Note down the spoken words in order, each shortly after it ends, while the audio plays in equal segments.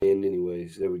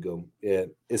Jeez, there we go. Yeah,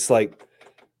 it's like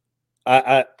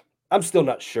I I'm still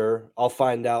not sure. I'll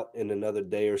find out in another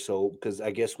day or so because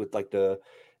I guess with like the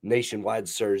nationwide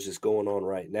surge that's going on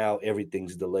right now,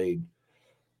 everything's delayed.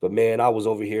 But man, I was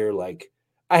over here like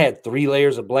I had 3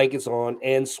 layers of blankets on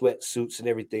and sweatsuits and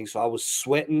everything, so I was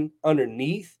sweating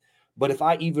underneath. But if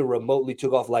I even remotely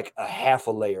took off like a half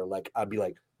a layer, like I'd be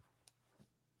like,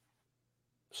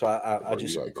 so I Bro, you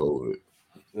just got COVID.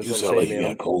 that's You what I'm sound saying, like you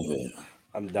man. got COVID.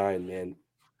 I'm dying, man.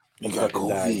 You I'm got fucking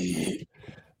dying. COVID.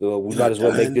 We You're might not as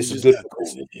well make dying. You this a just good. got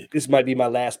COVID. This might be my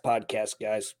last podcast,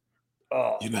 guys.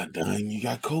 Oh, You're not dying. You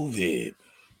got COVID.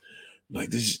 Like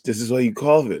this is why you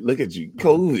COVID. Look at you,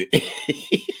 COVID.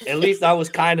 at least I was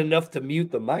kind enough to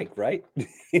mute the mic, right?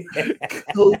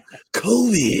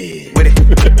 COVID. With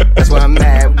it. That's why I'm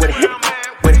mad with it.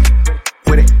 With it.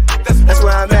 With it. That's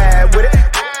why I'm mad with it.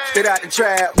 Spit out the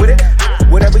trap with it.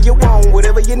 Whatever you want,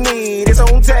 whatever you need, it's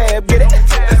on tab. Get it.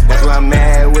 That's why I'm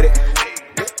mad with it.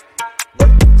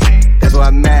 That's why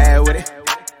I'm mad with it.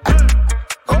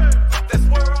 That's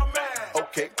where I'm at.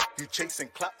 Okay, you chasing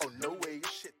clout? Oh no way,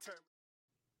 your shit turn.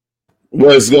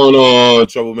 What's going on,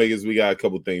 troublemakers? We got a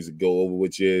couple things to go over,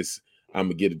 which is I'm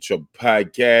gonna get a trouble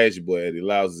podcast. Your boy Eddie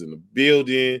Lyles is in the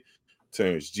building.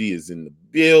 Terrence G is in the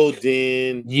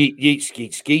building. Yeet, yeet,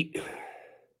 skeet, skeet.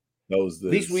 That was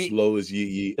the slowest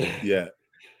yeet, yeet. Yeah.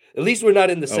 At least we're not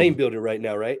in the same building right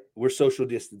now, right? We're social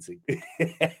distancing.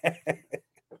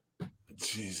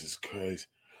 Jesus Christ.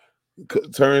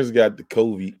 Terrence got the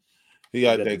COVID. He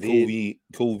got that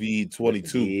COVID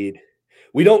 22.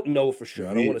 We don't know for sure.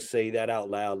 I don't want to say that out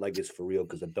loud like it's for real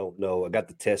because I don't know. I got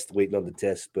the test, waiting on the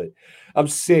test, but I'm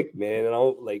sick, man, and I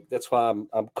don't like. That's why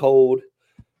I'm cold.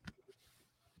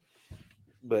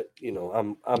 But you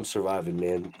know, I'm surviving,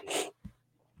 man.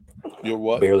 You're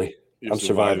what? Barely. I'm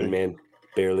surviving, man.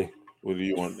 Barely. What are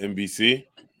you on NBC?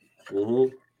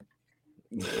 Mm-hmm.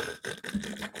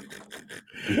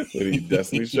 What are you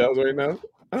Destiny Child right now?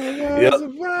 Yep.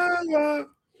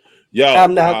 Yo,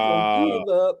 I'm not gonna give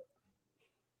up.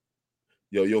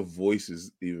 Yo, your voice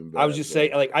is even bad. I was just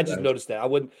saying, like, I just noticed that. I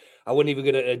wasn't even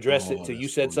gonna address it till you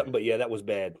said something, but yeah, that was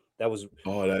bad. That was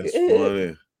that's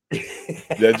funny.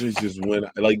 That just went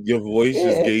like your voice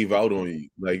just gave out on you.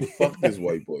 Like, fuck this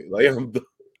white boy. Like,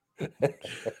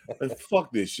 like,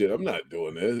 fuck this shit. I'm not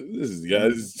doing this. This is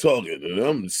guys talking and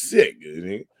I'm sick.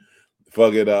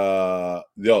 Fuck it.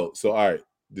 Yo, so all right.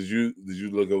 Did you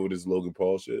look over this Logan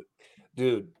Paul shit?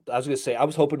 Dude, I was gonna say I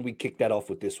was hoping we kick that off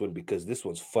with this one because this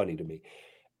one's funny to me.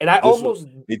 And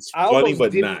it's funny,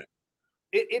 but not.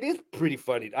 It is pretty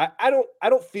funny. I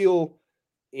don't feel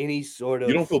any sort of.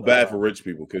 You don't feel bad for rich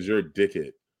people because you're a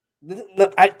dickhead.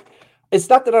 No, it's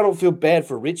not that I don't feel bad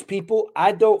for rich people.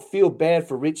 I don't feel bad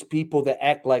for rich people that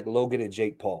act like Logan and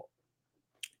Jake Paul.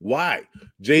 Why?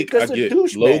 Jake, because I get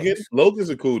Logan's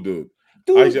a cool dude.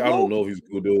 Actually, I don't know if he's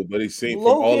a cool dude, but he's seen from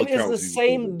all accounts. Logan is the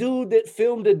same dude that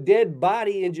filmed a dead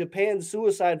body in Japan's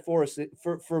suicide forest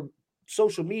for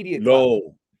social media.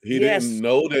 No, he didn't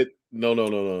know that.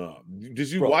 No. Did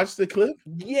you watch the clip?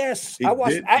 Yes, I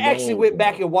watched. I actually went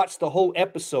back and watched the whole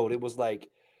episode. It was like,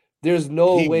 there's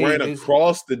no way he ran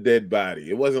across the dead body.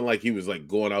 It wasn't like he was like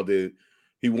going out there.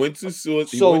 He went to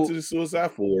suicide. He went to the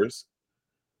suicide forest.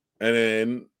 And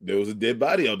then there was a dead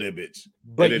body out there, bitch.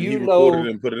 But and then he recorded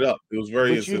it and put it up. It was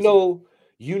very insensitive.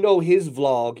 You know his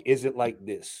vlog isn't like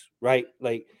this, right?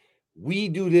 Like we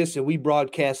do this and we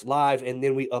broadcast live and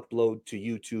then we upload to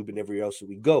YouTube and everywhere else that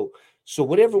we go. So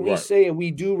whatever we say and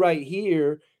we do right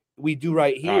here,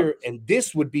 and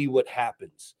this would be what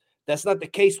happens. That's not the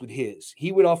case with his.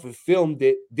 He went off and filmed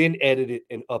it, then edited it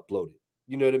and uploaded.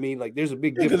 You know what I mean? Like there's a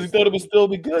big difference. Because he thought it would still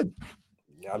be good.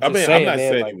 I'm not saying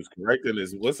like, he was correct in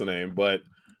his what's the name, but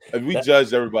if we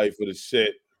judged everybody for the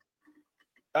shit,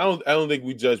 I don't think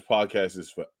we judge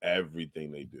podcasters for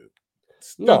everything they do.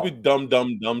 Stupid,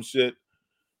 dumb shit,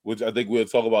 which I think we'll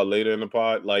talk about later in the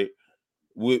pod. Like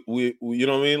we you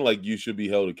know what I mean? Like you should be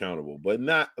held accountable, but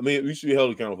not. I mean, we should be held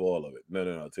accountable for all of it.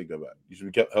 No, take that back. You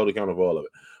should be held accountable for all of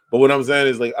it. But what I'm saying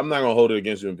is, like, I'm not gonna hold it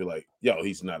against you and be like, yo,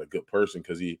 he's not a good person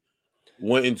because he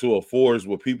went into a forest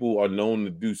where people are known to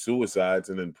do suicides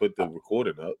and then put the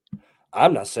recording up.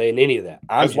 I'm not saying any of that.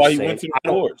 That's why he went to the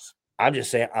forest. I'm just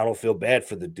saying I don't feel bad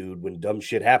for the dude when dumb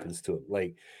shit happens to him.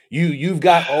 Like you've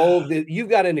got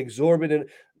an exorbitant,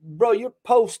 bro. Your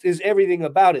post is everything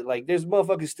about it. Like there's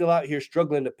motherfuckers still out here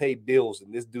struggling to pay bills,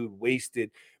 and this dude wasted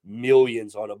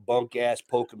millions on a bunk ass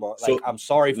Pokemon. Like I'm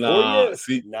sorry for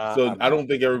you. I don't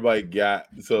think everybody got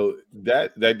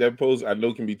that post. I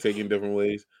know can be taken different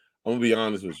ways. I'm gonna be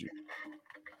honest with you.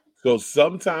 So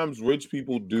sometimes rich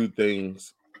people do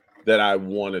things that I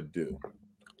want to do.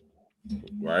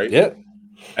 Right? Yeah.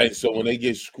 And so when they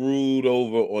get screwed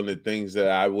over on the things that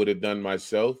I would have done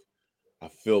myself, I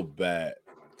feel bad.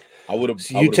 I would have.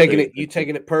 So you taking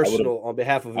it personal on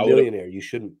behalf of a millionaire. You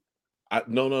shouldn't.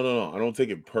 No. I don't take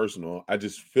it personal. I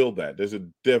just feel bad. There's a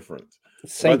difference.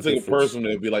 Same if I take it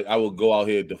personal, it'd be like I would go out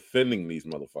here defending these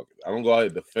motherfuckers. I don't go out here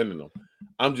defending them.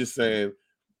 I'm just saying,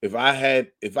 if I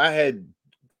had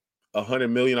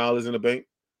 $100 million in the bank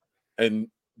and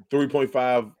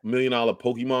 $3.5 million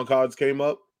Pokemon cards came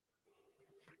up,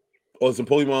 or some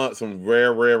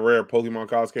rare Pokemon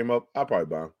cards came up, I'd probably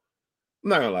buy them. I'm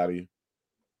not gonna lie to you.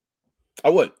 I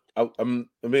would. I'm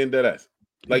being dead ass.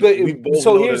 Like, we both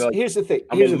so know here's the thing.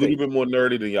 I'm a little bit more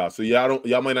nerdy than y'all, so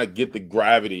y'all might not get the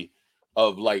gravity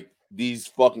of like these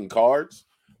fucking cards,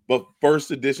 but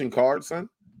first edition cards, son.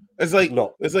 It's like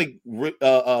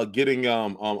getting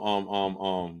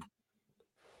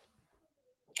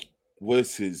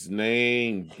what's his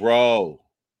name, bro?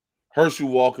 Herschel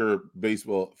Walker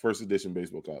baseball first edition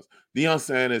baseball cards. Deion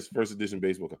Sanders first edition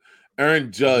baseball cards.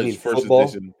 Aaron Judge first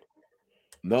edition.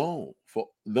 No,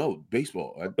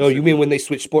 baseball. You mean when they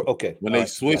switch sport? Okay. When they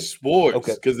switch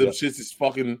sports, because them shits is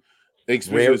fucking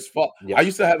expensive as fuck. Yep. I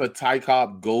used to have a Ty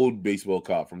Cobb gold baseball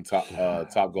card from Top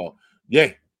Golf.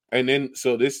 Yeah. And then,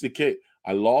 so this is the kid.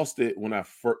 I lost it when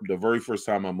the very first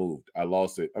time I moved. I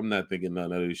lost it. I'm not thinking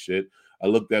none of this shit. I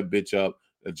looked that bitch up.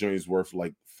 That joint's worth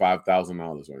like $5,000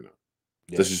 right now.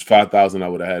 Yeah. That's just $5,000 I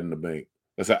would have had in the bank.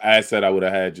 That's an asset I would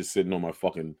have had just sitting on my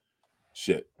fucking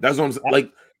shit. That's what I'm saying.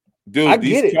 Like, dude,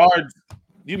 these cards,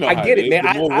 you know, I get it, man.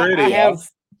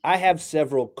 I have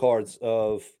several cards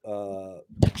of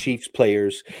Chiefs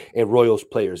players and Royals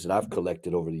players that I've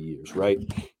collected over the years, right?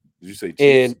 Did you say Chiefs?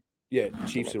 And yeah,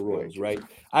 Chiefs and Royals, right?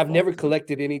 I've never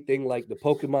collected anything like the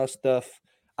Pokemon stuff.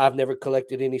 I've never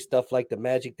collected any stuff like the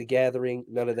Magic the Gathering,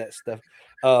 none of that stuff.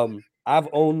 I've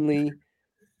only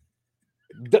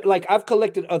I've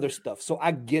collected other stuff, so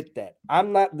I get that.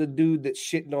 I'm not the dude that's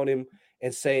shitting on him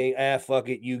and saying, fuck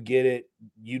it, you get it,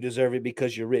 you deserve it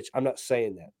because you're rich. I'm not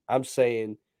saying that. I'm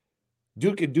saying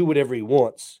dude can do whatever he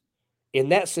wants. In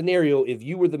that scenario, if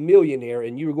you were the millionaire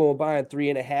and you were going buying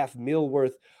 $3.5 million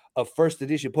worth of first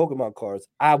edition Pokemon cards,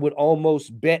 I would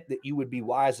almost bet that you would be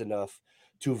wise enough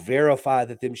to verify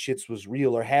that them shits was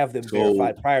real or have them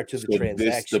verified prior to the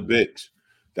transaction.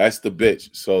 That's the bitch.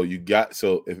 So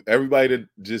if everybody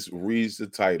just reads the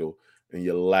title and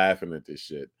you're laughing at this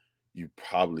shit, you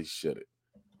probably shouldn't.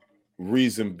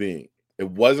 Reason being, it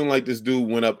wasn't like this dude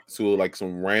went up to like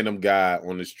some random guy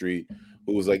on the street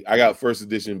who was like, I got first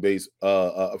edition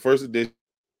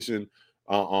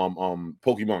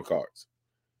Pokemon cards.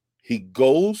 He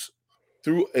goes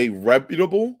through a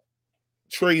reputable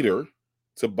trader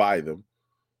to buy them,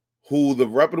 who the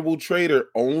reputable trader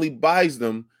only buys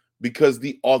them because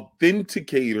the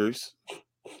authenticators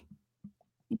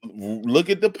look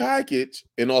at the package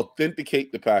and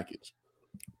authenticate the package.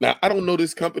 Now, I don't know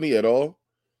this company at all.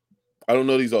 I don't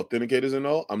know these authenticators and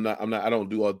all. I don't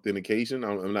do authentication.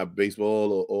 I'm not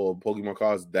baseball or Pokemon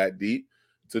cards that deep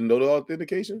to know the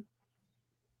authentication.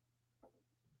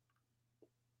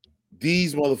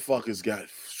 These motherfuckers got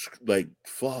like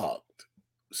fucked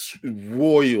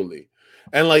royally.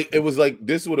 And like it was like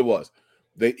this is what it was.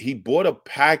 He bought a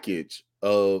package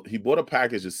of 6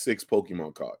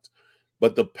 Pokemon cards,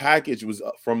 but the package was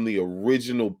from the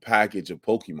original package of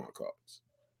Pokemon cards.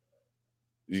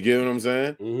 You get what I'm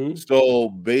saying? Mm-hmm. So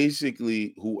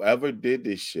basically, whoever did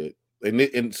this shit,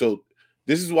 and so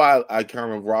this is why I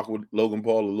kind of rock with Logan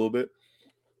Paul a little bit.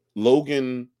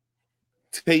 Logan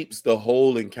tapes the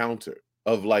whole encounter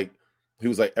of like, he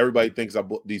was like, everybody thinks I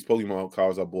bought these Pokemon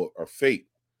cards I bought are fake.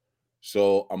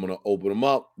 So I'm gonna open them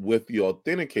up with the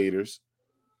authenticators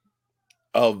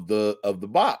of the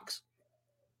box.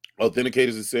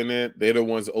 Authenticators are sitting there, they're the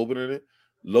ones opening it.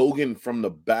 Logan from the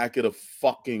back of the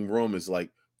fucking room is like,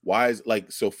 why is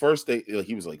like, so first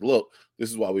he was like, look,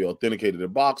 this is why we authenticated the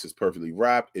box. It's perfectly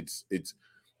wrapped. It's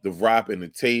the wrap and the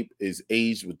tape is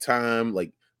aged with time.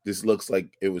 Like this looks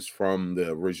like it was from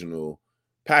the original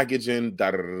packaging.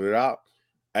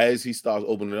 As he starts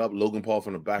opening it up, Logan Paul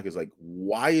from the back is like,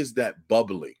 why is that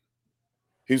bubbling?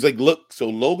 He was like, look, so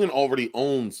Logan already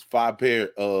owns 5 pair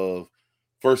of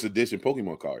first edition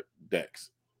Pokemon card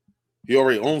decks. He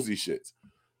already owns these shits.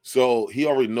 So he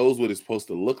already knows what it's supposed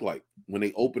to look like. When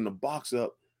they open the box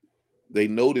up, he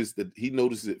noticed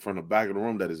it from the back of the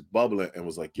room that it's bubbling and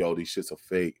was like, yo, these shits are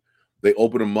fake. They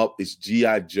open them up, it's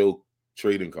G.I. Joe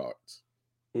trading cards.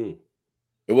 It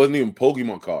wasn't even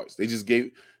Pokemon cards. They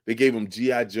gave him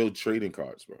G.I. Joe trading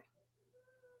cards, bro.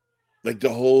 Like the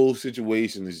whole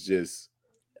situation is just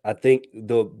I think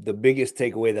the biggest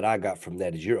takeaway that I got from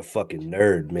that is you're a fucking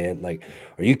nerd, man. Like,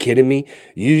 are you kidding me?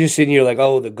 You just sitting here like,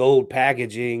 oh, the gold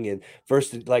packaging and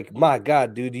first, like, my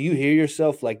God, dude, do you hear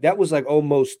yourself? Like, that was like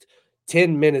almost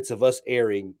 10 minutes of us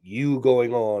airing you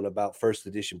going on about first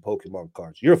edition Pokemon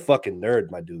cards. You're a fucking nerd,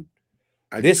 my dude.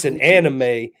 This and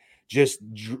anime just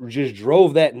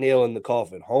drove that nail in the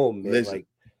coffin home, man.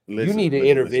 You need an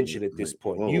intervention at this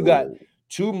point. You got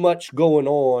too much going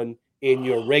on in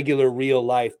your regular real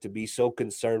life to be so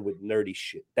concerned with nerdy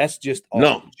shit. That's just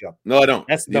no, I don't.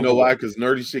 That's you know why? Because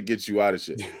nerdy shit gets you out of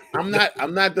shit. I'm not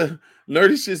the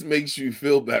nerdy shit makes you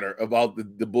feel better about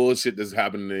the bullshit that's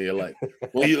happening in your life.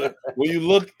 When you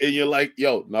look and you're like,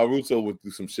 yo, Naruto went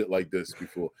through some shit like this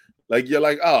before. Like you're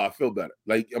like, oh, I feel better.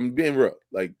 Like I'm being real.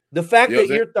 Like the fact that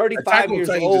you're 35 years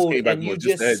old and you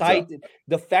just cited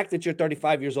the fact that you're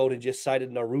 35 years old and just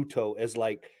cited Naruto as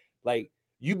like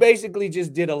you basically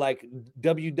just did a like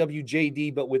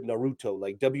WWJD but with Naruto,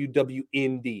 like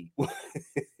WWND,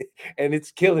 and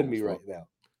it's killing me right now,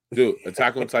 dude.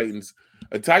 Attack on Titan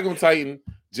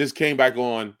just came back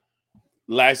on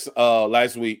last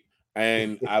week.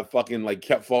 And I fucking like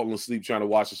kept falling asleep trying to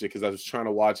watch the shit because I was trying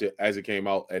to watch it as it came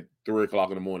out at 3:00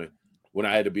 in the morning when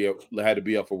I had to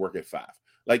be up for work at 5.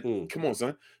 Like, come on,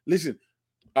 son. Listen,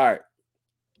 all right.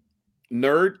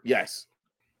 Nerd, yes.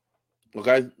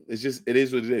 Okay, it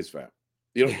is what it is, fam.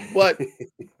 You know, but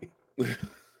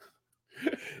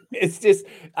it's just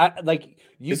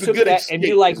you took that and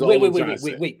you're like,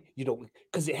 wait. You know,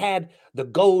 because it had the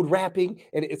gold wrapping,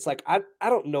 and it's like I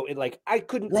don't know. It like I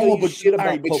couldn't tell you shit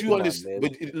about Pokemon, but you understand.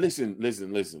 But listen.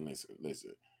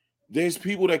 There's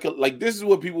people that could like this is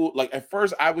what people like. At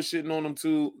first, I was shitting on them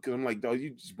too because I'm like, dog, you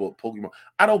just bought Pokemon.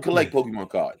 I don't collect Pokemon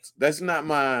cards. That's not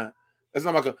my.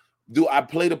 Do I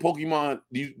play the Pokemon?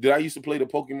 Did I used to play the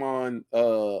Pokemon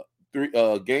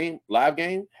live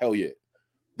game? Hell yeah.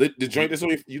 The joint that's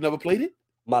only you never played it?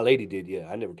 My lady did, yeah.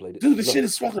 I never played it. Dude, shit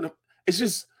is fucking up.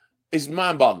 It's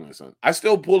mind-boggling, son. I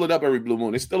still pull it up every blue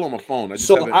moon. It's still on my phone.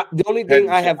 The only thing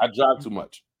I drive too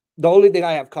much. The only thing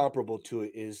I have comparable to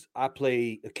it is I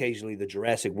play occasionally the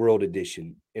Jurassic World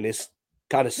edition, and it's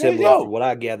kind of similar from what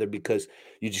I gather because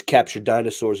you just capture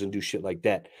dinosaurs and do shit like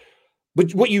that.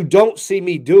 But what you don't see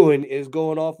me doing is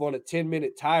going off on a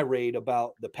 10-minute tirade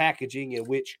about the packaging and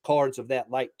which cards of that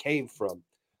light came from.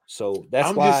 So that's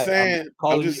I'm why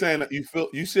I'm just saying that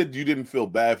you said you didn't feel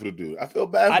bad for the dude. I feel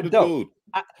bad for the dude.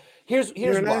 Here's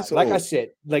why. Asshole. Like I said,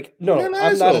 no,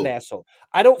 I'm not an asshole.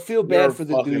 I don't feel bad for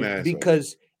the dude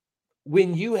because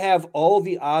when you have all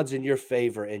the odds in your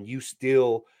favor and you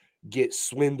still get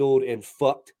swindled and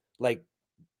fucked, like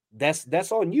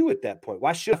that's on you at that point.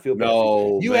 Why should I feel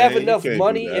bad? You have enough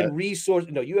money and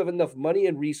resources. No, you have enough money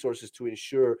and resources to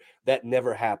ensure that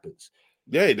never happens.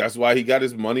 Yeah, that's why he got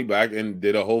his money back and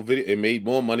did a whole video and made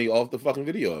more money off the fucking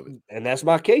video of it. And that's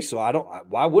my case. So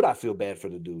why would I feel bad for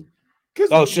the dude?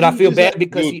 Oh, should I feel bad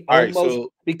because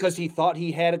because he thought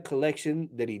he had a collection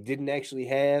that he didn't actually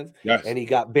have, and he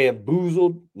got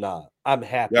bamboozled? Nah, I'm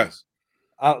happy. Yes.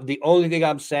 The only thing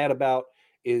I'm sad about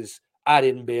is I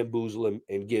didn't bamboozle him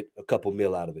and get a couple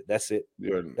mil out of it. That's it.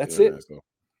 That's it.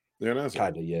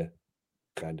 Kinda, yeah.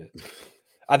 Kinda.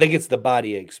 I think it's the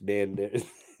body aches, man.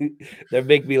 That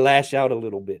make me lash out a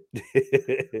little bit.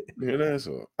 You're an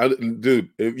asshole.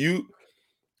 Dude, if you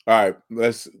all right,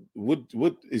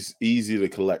 what is easy to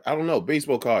collect? I don't know.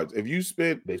 Baseball cards. If you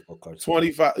spent baseball cards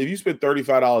if you spent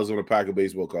 $35 on a pack of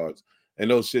baseball cards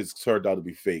and those shits turned out to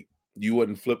be fake, you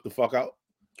wouldn't flip the fuck out?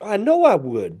 I know I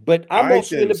would, but I'm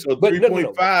also in the so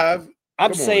 3.5.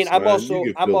 I'm saying I'm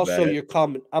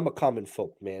a common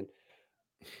folk, man.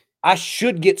 I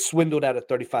should get swindled out of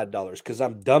 $35 because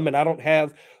I'm dumb and I don't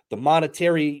have the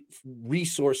monetary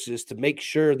resources to make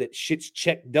sure that shit's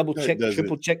checked, double checked,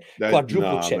 triple checked,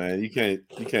 quadruple checked. Man, you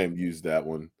can't use that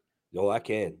one. No, I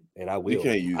can, and I will. You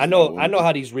can't use. I know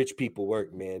how these rich people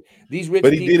work, man. These rich,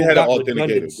 but he did have an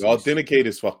authenticator. The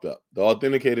authenticators fucked up. The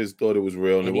authenticators thought it was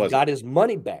real, and it wasn't. He got his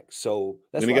money back, so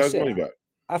that's what I said. Money back.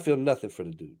 I feel nothing for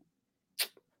the dude.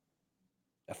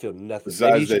 I feel nothing.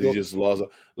 Besides that, he just lost.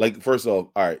 Like, first off,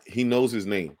 all right, he knows his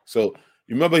name. So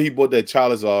you remember he bought that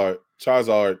Charizard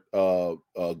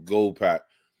gold pack.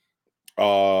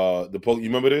 You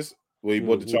remember this? Where he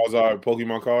bought the Charizard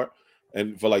Pokemon card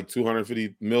and for like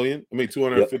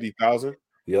 250,000.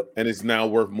 Yep. And it's now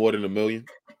worth more than $1 million.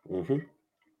 Mm-hmm.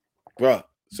 Bruh.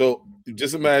 So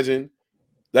just imagine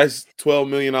that's $12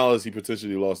 million he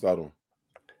potentially lost out on.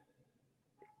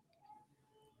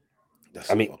 That's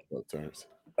terms.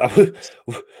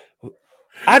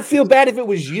 I'd feel bad if it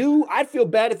was you. I'd feel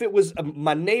bad if it was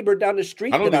my neighbor down the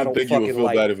street. I don't that even think you would feel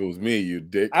bad if it was me, you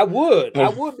dick. I would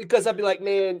because I'd be like,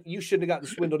 man, you shouldn't have gotten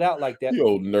swindled out like that. You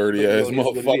old nerdy ass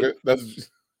motherfucker.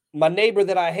 That's my neighbor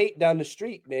that I hate down the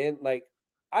street, man. Like,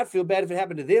 I'd feel bad if it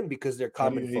happened to them because they're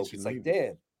common folks. It's like,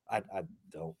 damn, I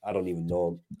don't even know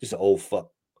him. Just an old fuck.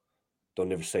 Don't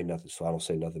never say nothing, so I don't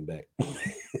say nothing back.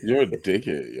 You're a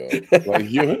dickhead, yo. Like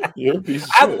you're a piece of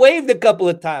shit. I've waved a couple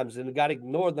of times and it got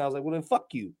ignored, and I was like, well, then fuck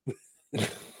you.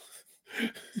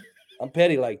 I'm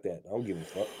petty like that. I don't give a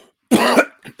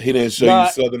fuck. He didn't show you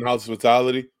Southern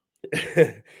hospitality?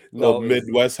 No,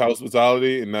 Midwest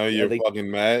hospitality, and now you're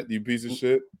fucking mad, you piece of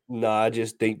shit? No, I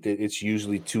just think that it's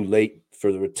usually too late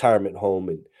for the retirement home,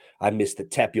 and I miss the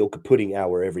tapioca pudding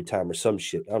hour every time or some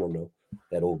shit. I don't know.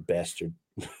 That old bastard.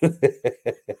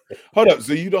 Hold up.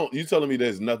 So you telling me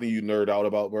there's nothing you nerd out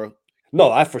about, bro? No,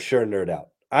 I for sure nerd out.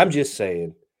 I'm just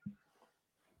saying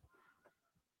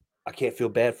I can't feel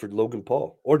bad for Logan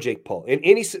Paul or Jake Paul. And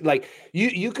any like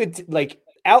you could like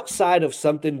outside of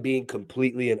something being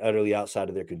completely and utterly outside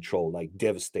of their control, like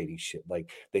devastating shit, like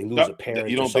they lose a parent.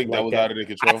 You don't think that was out of their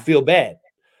control? I feel bad.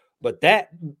 But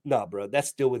bro, that's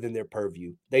still within their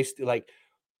purview. They still like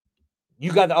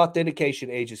you got the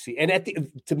authentication agency, and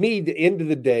to me, the end of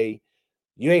the day,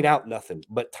 you ain't out nothing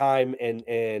but time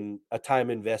and a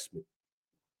time investment.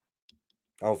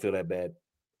 I don't feel that bad.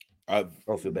 I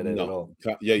don't feel bad at all.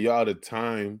 Yeah, you're out of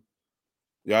time.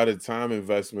 You're out of time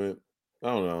investment. I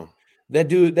don't know. That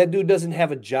dude doesn't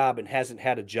have a job and hasn't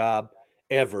had a job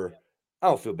ever. I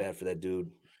don't feel bad for that dude.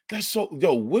 That's so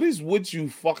what is with you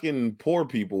fucking poor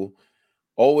people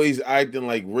always acting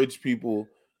like rich people?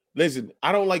 Listen,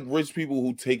 I don't like rich people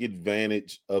who take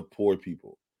advantage of poor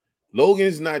people.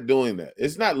 Logan's not doing that.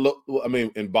 It's not. I mean,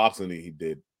 in boxing he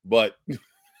did, but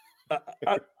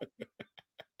I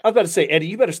was about to say, Eddie,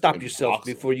 you better stop yourself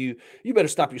before you better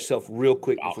stop yourself real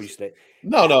quick before you say.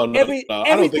 No.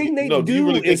 Everything they do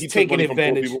is taking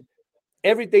advantage.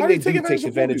 Everything they do takes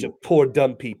advantage of poor,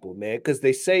 dumb people, man, because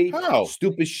they say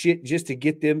stupid shit just to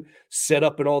get them set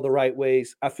up in all the right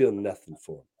ways. I feel nothing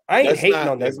for them. I ain't hating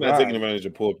on that. That's not taking advantage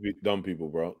of poor, dumb people,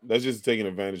 bro. That's just taking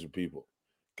advantage of people.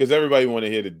 Because everybody want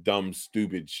to hear the dumb,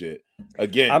 stupid shit.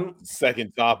 Again,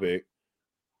 second topic,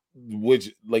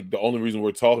 which, like, the only reason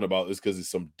we're talking about is because it's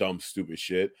some dumb, stupid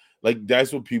shit. Like,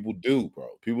 that's what people do, bro.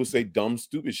 People say dumb,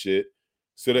 stupid shit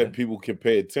so that people can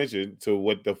pay attention to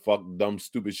what the fuck dumb,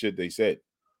 stupid shit they said.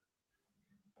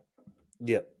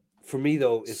 Yeah. For me,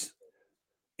 though, it's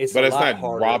but it's not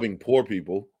harder. Robbing poor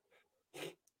people.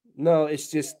 No, it's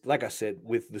just, like I said,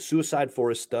 with the Suicide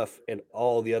Forest stuff and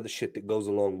all the other shit that goes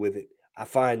along with it, I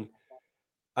find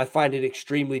it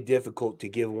extremely difficult to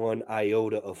give one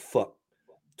iota of fuck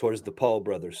towards the Paul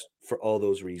brothers for all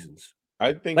those reasons.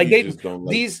 I think like they just don't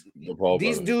like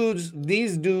these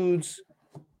dudes.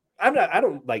 I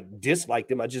don't like dislike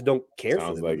them. I just don't care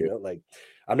for them. You know? Like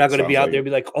I'm not going to be out there and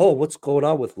be like, oh, what's going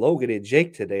on with Logan and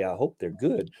Jake today? I hope they're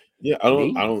good. Yeah, I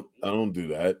don't do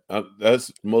that.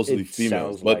 That's mostly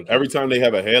females. But every time they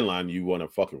have a headline, you want to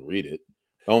fucking read it.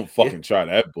 Don't fucking try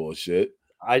that bullshit.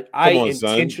 I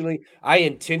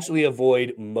intentionally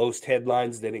avoid most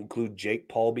headlines that include Jake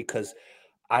Paul because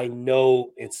I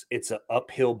know it's an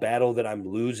uphill battle that I'm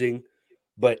losing,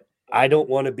 but I don't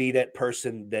want to be that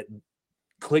person that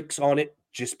clicks on it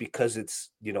just because it's,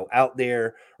 out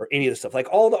there or any of the stuff. Like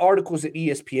all the articles that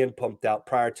ESPN pumped out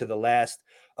prior to the last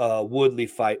Woodley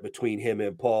fight between him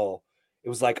and Paul, it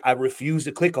was like, I refuse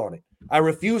to click on it. I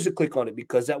refuse to click on it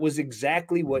because that was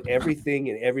exactly what everything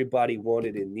and everybody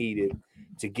wanted and needed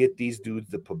to get these dudes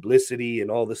the publicity and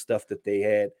all the stuff that they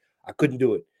had. I couldn't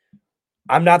do it.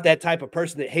 I'm not that type of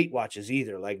person that hate watches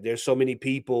either. Like there's so many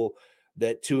people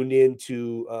that tune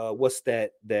into what's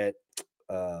that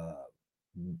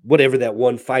whatever that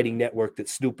one fighting network that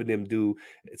Snoop and them do.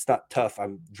 It's not Tough.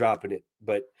 I'm dropping it.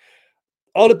 But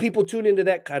all the people tune into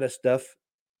that kind of stuff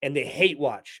and they hate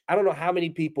watch. I don't know how many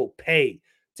people pay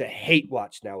to hate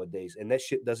watch nowadays. And that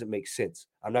shit doesn't make sense.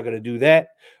 I'm not going to do that,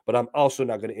 but I'm also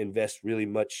not going to invest really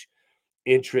much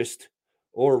interest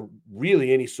or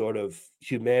really any sort of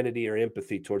humanity or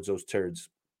empathy towards those turds.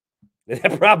 And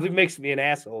that probably makes me an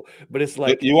asshole, but it's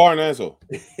like you are an asshole.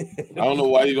 I don't know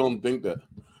why you don't think that.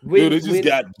 Dude, it just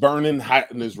got burning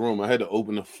hot in this room. I had to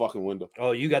open the fucking window.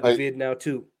 Oh, you got the vid now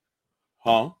too.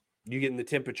 Huh? You getting the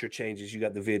temperature changes. You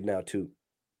got the vid now too.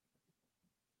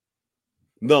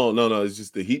 No. It's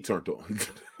just the heat turned on.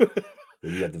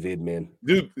 You got the vid, man.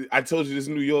 Dude, I told you this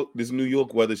New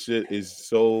York weather shit is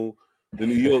so the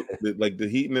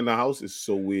heating in the house is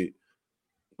so weird.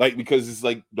 Like because it's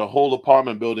like the whole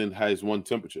apartment building has one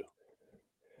temperature.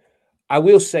 I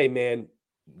will say, man,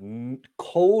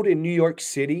 cold in New York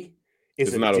City is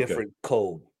It's a not okay. different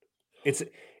cold. It's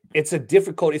a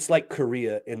different cold. It's like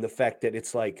Korea in the fact that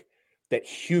it's like that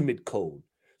humid cold.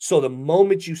 So the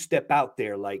moment you step out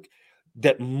there, like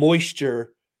that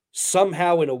moisture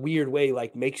somehow in a weird way,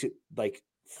 like makes it like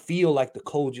feel like the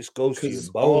cold just goes to Because your it's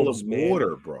all bones, the man.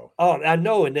 water, bro. Oh, I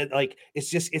know, and then like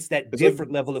it's that It's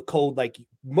different level of cold. Like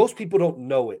most people don't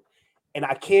know it, and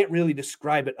I can't really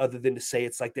describe it other than to say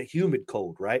it's like the humid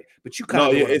cold, right? But you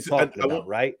kind of know what I'm talking about,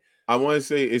 right? I want to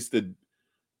say it's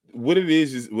what it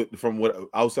is from what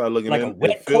outside looking Like a in, it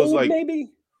wet feels cold, like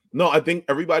maybe. no, I think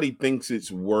everybody thinks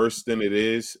it's worse than it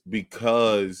is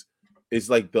because it's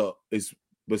like it's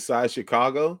besides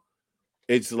Chicago,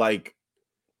 it's like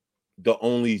the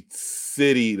only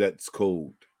city that's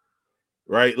cold,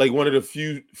 right? Like one of the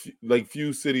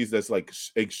few cities that's like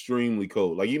extremely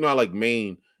cold. Like how like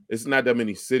Maine, it's not that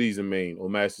many cities in Maine or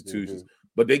Massachusetts,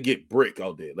 but they get brick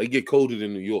out there. They get colder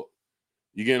than New York.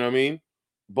 You get what I mean?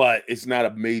 But it's not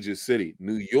a major city.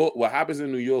 New York, what happens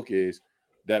in New York is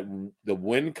that the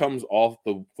wind comes off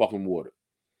the fucking water.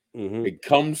 It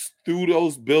comes through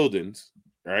those buildings,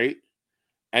 right?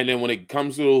 And then when it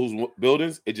comes to those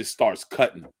buildings, it just starts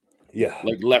cutting. Yeah.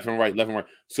 Like left and right.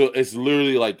 So it's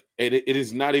literally like it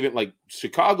is not even like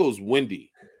Chicago's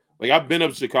windy. Like I've been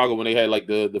up to Chicago when they had like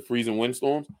the freezing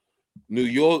windstorms. New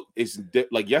York is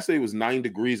like yesterday was 9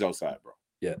 degrees outside, bro.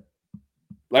 Yeah.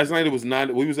 Last night it was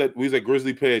 9. We was at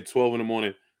Grizzly Pay at 12 in the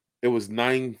morning. It was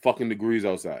 9 fucking degrees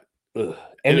outside. Ugh.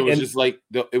 And it was just like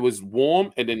it was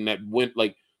warm, and then that went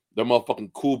like the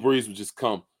motherfucking cool breeze would just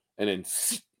come and then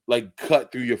like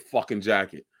cut through your fucking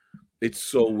jacket. It's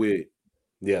so weird.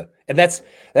 Yeah. And that's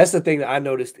the thing that I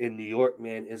noticed in New York,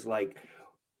 man, is like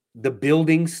the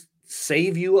buildings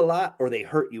save you a lot or they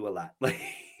hurt you a lot. Like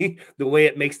the way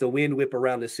it makes the wind whip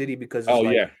around the city because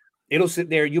it's it'll sit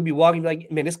there, you'll be walking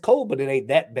like, man, it's cold, but it ain't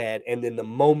that bad. And then the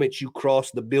moment you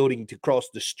cross the building to cross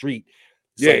the street,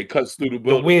 it cuts through the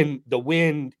building. The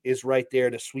wind is right there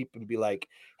to sweep and be like,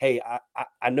 hey,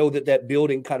 I know that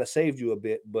building kind of saved you a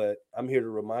bit, but I'm here to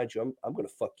remind you, I'm gonna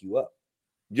fuck you up.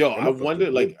 Yo, I wonder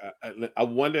like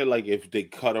if they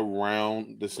cut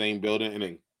around the same building and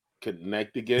then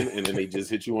connect again, and then they just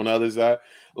hit you on the other side,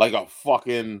 like a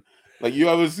fucking. Like you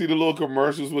ever see the little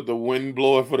commercials with the wind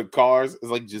blowing for the cars? It's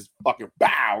like just fucking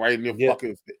bow right in your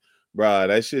fucking face. Bruh,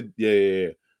 that shit, yeah.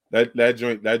 That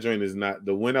joint is not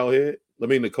the wind out here. I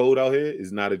mean the cold out here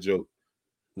is not a joke.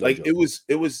 It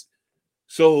was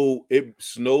so it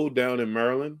snowed down in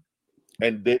Maryland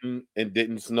and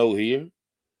didn't snow here.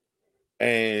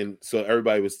 And so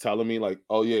everybody was telling me like,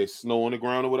 oh yeah, it's snow on the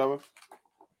ground or whatever.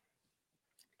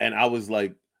 And I was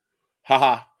like,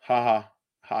 ha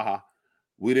ha.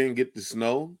 We didn't get the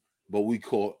snow, but we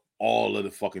caught all of the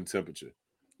fucking temperature.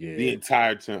 Yeah. The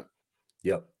entire temp.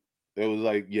 Yep. It was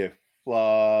like, yeah,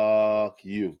 fuck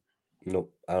you.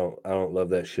 Nope. I don't love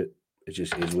that shit. It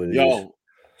just is what it is.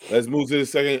 Let's move to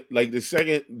the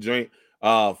second joint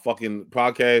fucking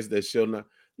podcast that shall not.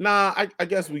 Nah, I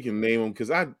guess we can name them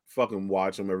because I fucking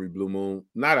watch them every blue moon.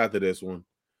 Not after this one.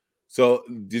 So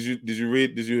did you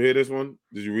hear this one?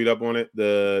 Did you read up on it?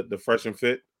 The Fresh and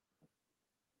Fit?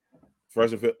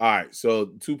 Fresh and Fit. All right. So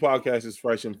 2 podcasts is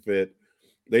Fresh and Fit.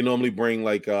 They normally bring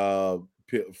like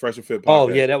Fresh and Fit podcast. Oh,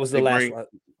 yeah, that was the last one.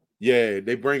 Yeah,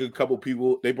 they bring a couple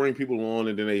people, they bring people on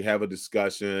and then they have a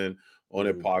discussion on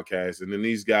their podcast. And then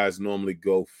these guys normally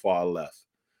go far left.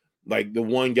 Like the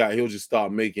one guy, he'll just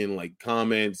start making like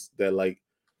comments that like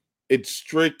it's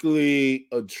strictly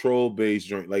a troll-based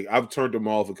joint. Like I've turned them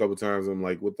off a couple times. I'm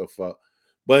like, what the fuck?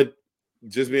 But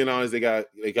just being honest, they got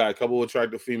a couple of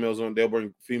attractive females on. They'll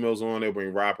bring females on. They'll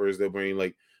bring rappers. They'll bring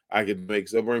like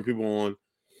academics. They'll bring people on.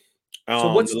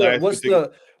 So what's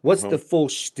the full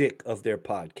shtick of their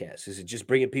podcast? Is it just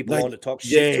bringing people on to talk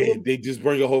shit to them? They just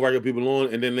bring a whole rack of people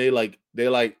on, and then they're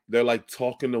like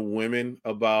talking to women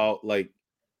about like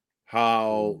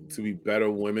how to be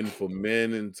better women for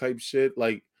men and type shit.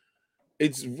 Like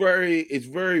it's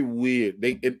very weird.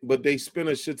 But they spend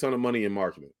a shit ton of money in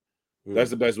marketing.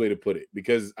 That's the best way to put it,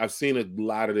 because I've seen a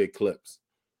lot of their clips,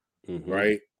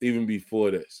 right? Even before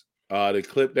this. The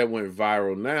clip that went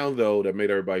viral now, though, that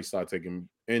made everybody start taking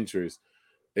interest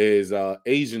is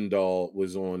Asian Doll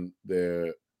was on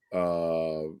their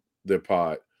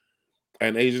pod.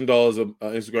 And Asian Doll is an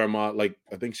Instagram mod. Like,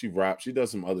 I think she raps. She does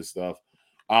some other stuff.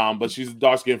 But she's a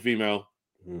dark-skinned female.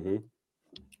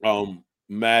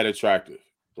 Mad attractive,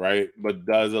 right? But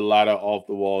does a lot of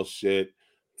off-the-wall shit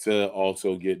to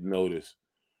also get noticed.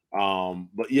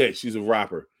 But yeah, she's a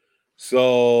rapper.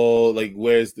 So like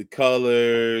wears the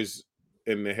colors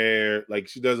in the hair. Like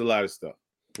she does a lot of stuff.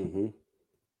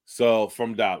 So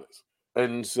from Dallas.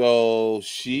 And so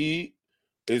she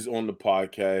is on the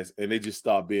podcast, and they just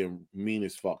start being mean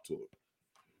as fuck to her,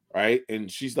 right?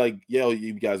 And she's like, "Yo,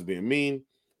 you guys being mean."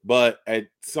 But at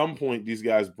some point, these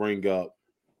guys bring up,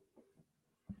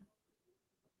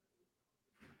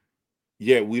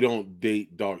 "Yeah, we don't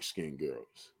date dark skinned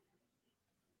girls."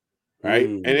 Right?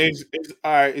 And it's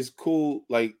all right, it's cool,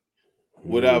 like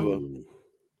whatever.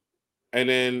 And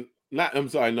then I'm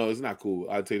sorry, no, it's not cool.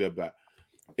 I'll take that back.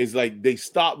 It's like they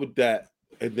stop with that,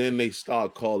 and then they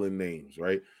start calling names,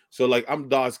 right? So like I'm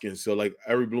dark skinned, so like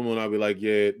every blue moon I'll be like,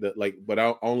 yeah, but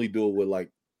I'll only do it with like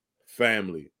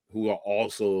family who are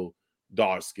also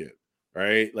dark skinned,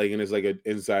 right? Like, and it's like an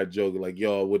inside joke, like,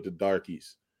 yo, with the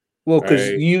darkies. Well, because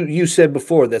you said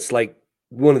before that's like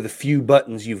one of the few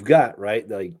buttons you've got, right?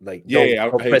 Like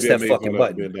don't press that fucking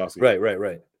button.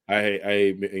 Right. I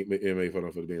hate make fun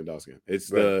of for being dark skinned. It's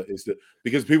the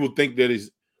because people think that it's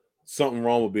something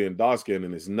wrong with being dark skinned,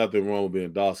 and there's nothing wrong with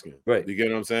being dark skinned. Right. You get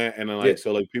what I'm saying? And then like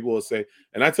so like people will say,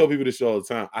 and I tell people this all the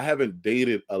time, I haven't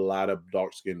dated a lot of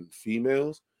dark skinned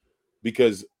females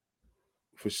because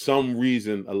for some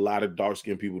reason a lot of dark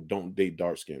skinned people don't date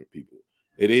dark skinned people.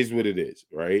 It is what it is,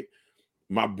 right?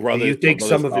 My brother. Do you think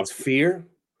some of it's fear?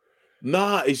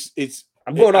 Nah, it's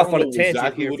I'm going off on a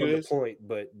tangent here from the point,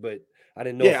 but I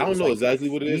didn't know. Yeah, I don't know exactly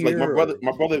what it is. Like my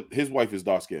brother, his wife is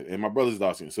dark skinned, and my brother's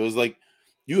dark skinned. So it's like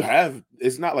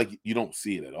it's not like you don't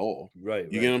see it at all. Right.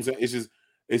 You get what I'm saying? It's just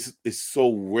it's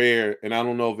so rare, and I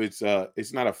don't know if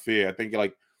it's not a fear. I think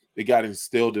like it got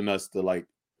instilled in us to like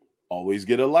always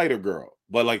get a lighter girl.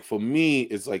 But like for me,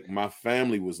 it's like my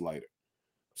family was lighter.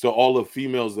 So all the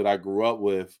females that I grew up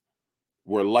with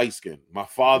were light skinned. My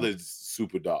father's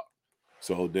super dark.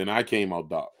 So then I came out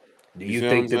dark. Do you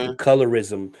think that the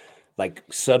colorism like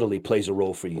subtly plays a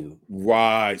role for you?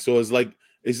 Right. So it's like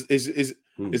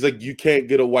it's like you can't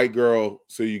get a white girl,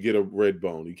 so you get a red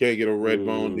bone. You can't get a red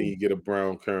bone, then you get a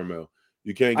brown caramel.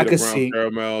 You can't get a brown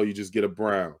caramel, you just get a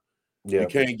brown. Yeah. You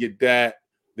can't get that,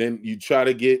 then you try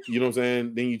to get, you know what I'm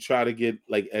saying? Then you try to get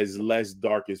like as less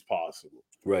dark as possible.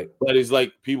 Right. But it's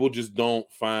like people just don't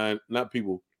find, not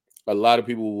people, a lot of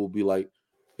people will be like,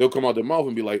 they'll come out their mouth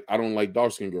and be like, I don't like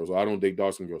dark skinned girls, or I don't date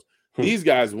dark skinned girls. These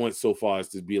guys went so far as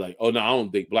to be like, oh no, I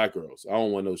don't date black girls. I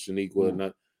don't want no Shaniqua or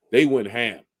nothing. They went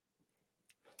ham.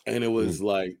 And it was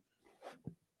like,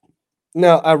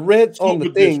 now I read on the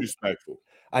thing, disrespectful.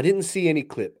 I didn't see any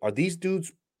clip. Are these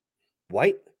dudes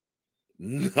white?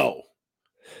 No.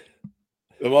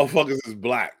 The motherfuckers is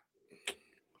black.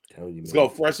 It's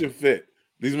called Fresh and Fit.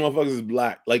 These motherfuckers is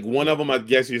black. Like one of them, I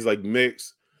guess he's like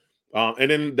mixed.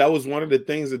 And then that was one of the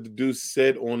things that the dude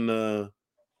said on the,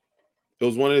 it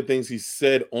was one of the things he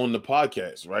said on the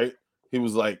podcast, right? He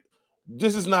was like,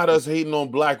 this is not us hating on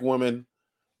black women.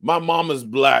 My mama's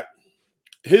black.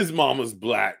 His mama's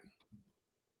black.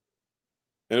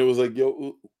 And it was like,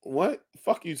 yo, what the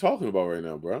fuck are you talking about right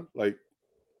now, bro? Like,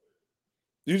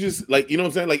 you just, like, you know what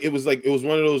I'm saying? Like, it was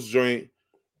one of those joint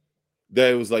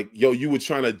that it was like, yo, you were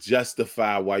trying to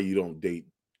justify why you don't date.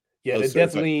 Yeah, that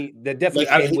definitely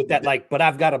came with that, like, but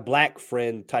I've got a black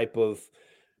friend type of.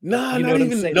 Nah, you know not what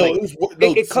even. I'm saying? No,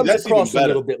 like, it comes across a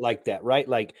little bit like that, right?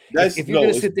 Like, if you're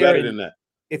gonna sit there and that.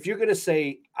 If you're gonna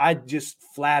say, I just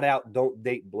flat out don't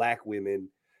date black women.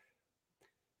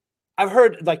 I've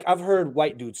heard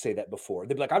white dudes say that before.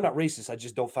 They'd be like, I'm not racist, I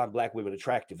just don't find black women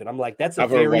attractive. And I'm like, that's a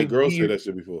I've heard white girls say that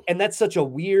shit before. And that's such a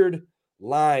weird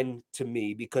line to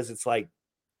me because it's like,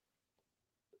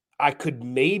 I could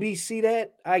maybe see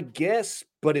that, I guess,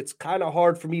 but it's kind of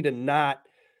hard for me to not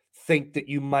think that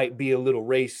you might be a little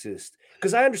racist.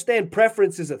 Because I understand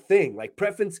preference is a thing. Like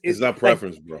preference is not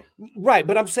preference, like, bro. Right.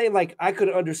 But I'm saying like I could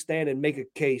understand and make a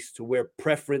case to where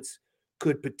preference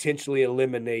could potentially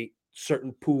eliminate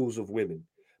certain pools of women.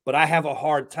 But I have a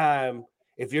hard time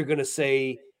if you're gonna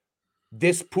say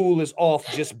this pool is off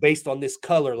just based on this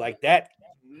color, like that,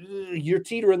 you're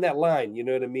teetering that line, you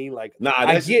know what I mean? Like nah,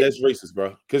 that's racist,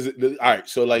 bro. Because all right,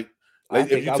 so like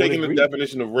if you're taking the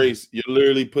definition of race, you're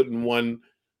literally putting one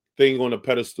thing on a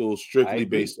pedestal strictly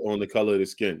based on the color of the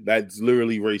skin. That's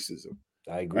literally racism.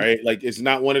 I agree. Right? Like it's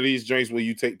not one of these drinks where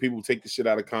people take the shit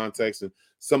out of context and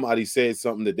somebody said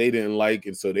something that they didn't like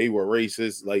and so they were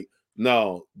racist. Like,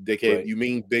 no, dickhead, right. You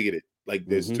mean bigoted. Like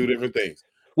there's two different things.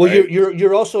 Well, right?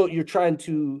 you're trying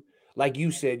to, like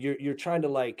you said, you're trying to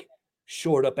like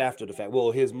short up after the fact.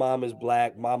 Well, his mom is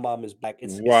black, my mom is black.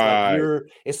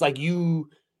 It's like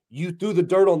you threw the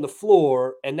dirt on the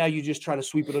floor, and now you're just trying to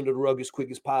sweep it under the rug as quick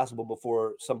as possible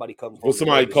before somebody comes. Well,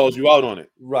 somebody calls you out on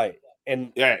it, right?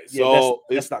 And so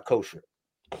that's not kosher.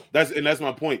 That's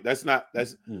my point. That's not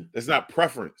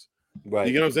preference, right?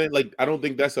 You get what I'm saying? Like I don't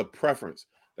think that's a preference.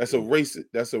 That's a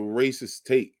racist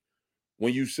take.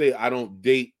 when you say I don't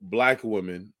date black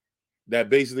women, that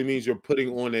basically means you're putting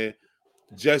on it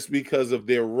just because of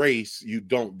their race, you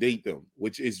don't date them,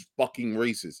 which is fucking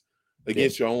racist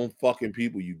against your own fucking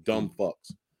people, you dumb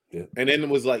fucks. Yeah. And then it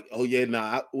was like, oh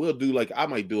yeah, we'll do like I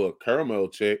might do a caramel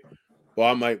chick, or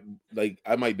I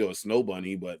might do a snow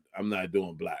bunny, but I'm not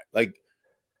doing black. Like,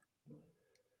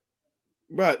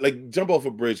 right, like jump off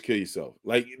a bridge, kill yourself.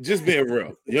 Like, just being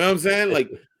real. You know what I'm saying?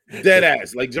 Like, dead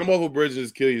ass. Like, jump off a bridge and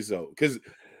just kill yourself. Because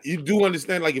you do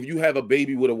understand, like, if you have a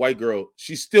baby with a white girl,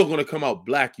 she's still gonna come out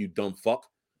black, you dumb fuck.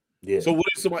 Yeah. So what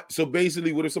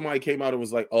if somebody came out and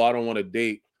was like, oh, I don't want to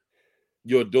date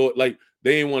your daughter? Like,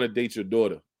 they didn't want to date your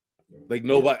daughter. Like,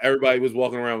 everybody was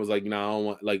walking around was like, nah, I don't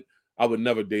want, like, I would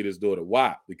never date his daughter.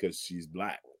 Why? Because she's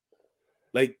black.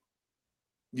 Like,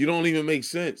 you don't even make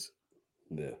sense.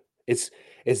 Yeah.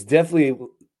 It's definitely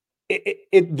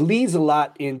it leads a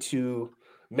lot into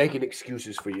making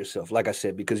excuses for yourself. Like I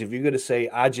said, because if you're gonna say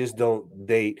I just don't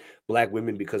date black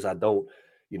women because I don't,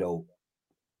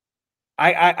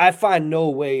 I find no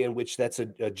way in which that's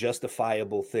a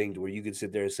justifiable thing to where you can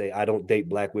sit there and say I don't date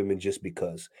black women just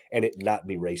because, and it not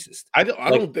be racist. I don't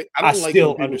like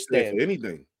still when understand say for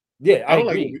anything. Yeah, I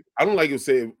don't like to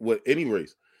say what any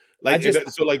race. Like,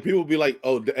 so like people be like,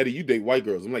 "Oh, Eddie, you date white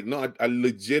girls." I'm like, no, I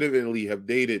legitimately have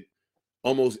dated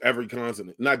almost every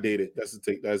continent. Not dated.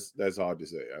 That's hard to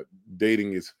say.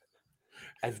 Dating is.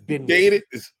 I've been dated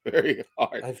is very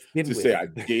hard to say. I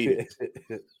dated.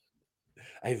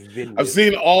 I've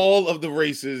seen all of the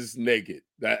races naked.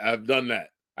 That I've done that.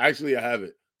 Actually, I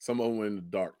haven't. Some of them in the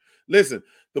dark. Listen,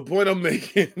 the point I'm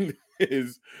making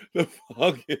is the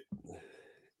fucking.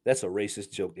 That's a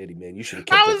racist joke, Eddie, man. You should have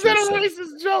kept How is that yourself. A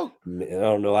racist joke? Man, I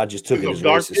don't know. I just took it as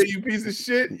dark racist. Skin, you piece of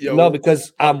shit. Yo, no,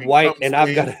 because I'm white and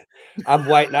I'm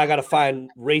white and I gotta find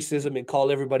racism and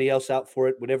call everybody else out for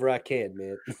it whenever I can,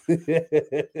 man.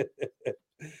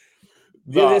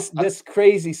 This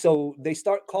crazy. So they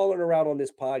start calling around on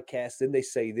this podcast, then they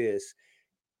say this.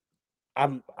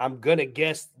 I'm gonna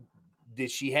guess. Did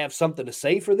she have something to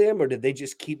say for them, or did they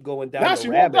just keep going down? She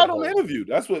walked out on the interview.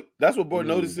 That's what Boy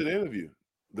noticed in the interview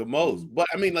the most. But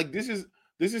I mean, like, this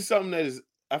is something that is.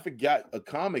 I forgot a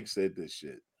comic said this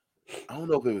shit. I don't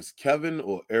know if it was Kevin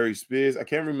or Ari Spears. I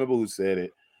can't remember who said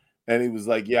it. And he was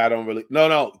like, "Yeah, I don't really."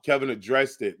 No. Kevin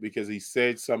addressed it because he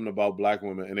said something about black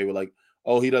women, and they were like,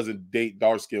 "Oh, he doesn't date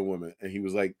dark-skinned women," and he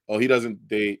was like, "Oh, he doesn't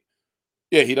date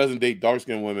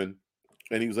dark-skinned women,"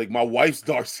 and he was like, "My wife's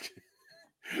dark-skinned."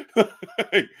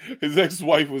 His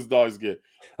ex-wife was dark skinned.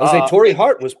 I was like, Tori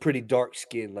Hart was pretty dark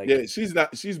skinned. Like, yeah, she's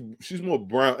not. She's more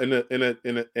brown. In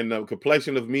the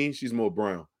complexion of me, she's more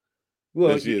brown.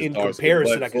 Well, in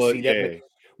comparison, I can see that.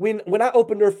 But when I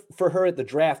opened her for her at the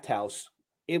Draft House,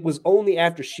 it was only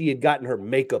after she had gotten her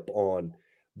makeup on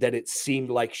that it seemed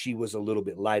like she was a little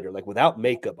bit lighter. Like, without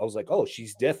makeup, I was like, oh,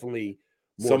 she's definitely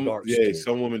more dark skinned. Yeah,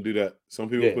 some women do that. Some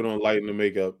people put on light in the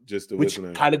makeup just to which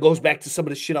kind of goes back to some of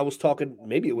the shit I was talking.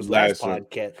 Maybe it was last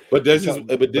podcast. But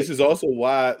this is also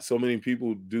why so many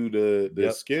people do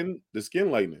the skin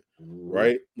lightening,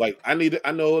 right? Like, I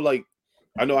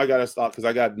gotta stop because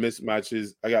I got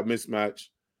mismatches. I got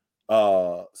mismatched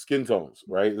skin tones,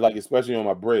 right? Like, especially on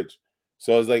my bridge.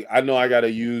 So it's like I know I gotta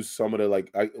use some of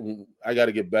the I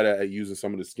gotta get better at using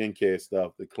some of the skincare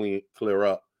stuff to clear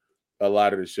up a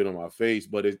lot of the shit on my face.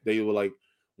 But they were like,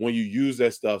 when you use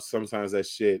that stuff, sometimes that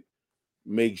shit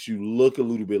makes you look a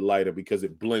little bit lighter because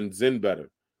it blends in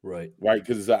better. Right.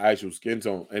 Because it's an actual skin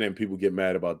tone. And then people get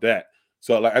mad about that.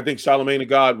 So, like, I think Charlamagne the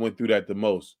God went through that the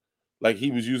most. Like, he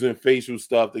was using facial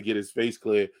stuff to get his face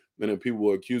clear, and then people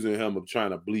were accusing him of trying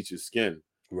to bleach his skin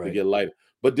to get lighter.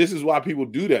 But this is why people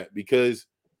do that, because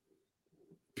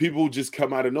people just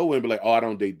come out of nowhere and be like, oh, I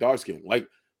don't date dark skin. Like,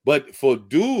 but for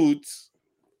dudes,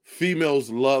 females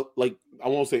love, like, I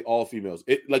won't say all females.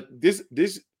 It like this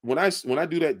when I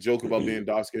do that joke about being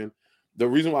dark skinned, the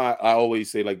reason why I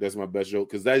always say like that's my best joke,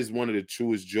 because that is one of the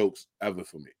truest jokes ever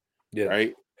for me. Yeah.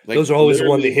 Right? Like, those are always the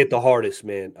one that hit the hardest,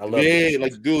 man. I love it. Yeah,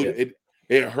 like, dude,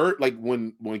 it hurt like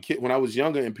when I was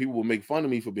younger and people would make fun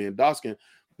of me for being dark skinned.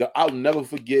 I'll never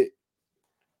forget.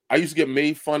 I used to get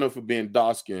made fun of for being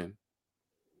dark skinned.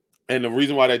 And the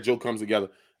reason why that joke comes together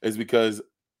is because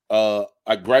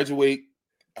I graduate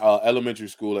elementary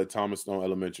school at Thomas Stone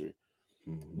Elementary.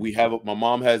 My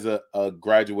mom has a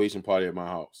graduation party at my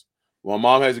house. When my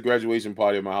mom has a graduation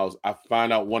party at my house, I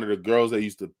find out one of the girls that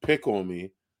used to pick on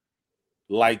me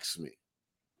likes me.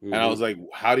 And I was like,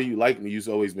 how do you like me? You used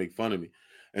to always make fun of me.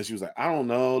 And she was like, I don't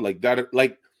know, like that,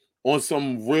 like on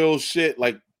some real shit,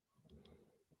 like,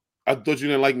 I thought you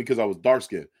didn't like me because I was dark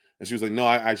skinned. And she was like, no,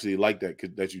 I actually like that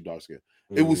because that you dark skinned.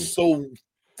 It was so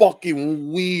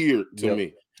fucking weird to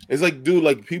me. It's like, dude,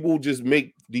 like people just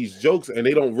make these jokes and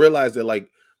they don't realize that like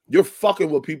you're fucking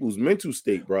with people's mental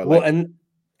state, bro. Well, Like,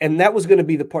 and that was going to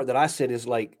be the part that I said is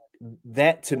like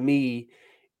that to me.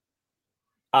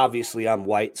 Obviously, I'm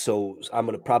white, so I'm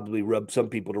going to probably rub some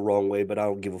people the wrong way, but I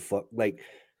don't give a fuck. Like,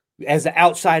 as an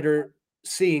outsider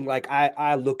seeing, like,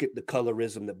 I look at the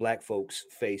colorism that black folks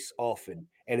face often,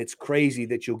 and it's crazy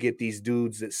that you'll get these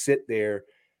dudes that sit there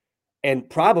and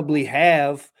probably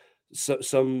have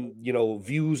some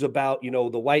views about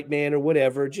the white man or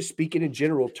whatever, just speaking in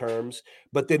general terms,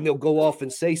 but then they'll go off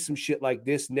and say some shit like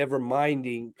this, never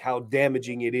minding how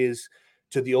damaging it is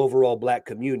to the overall black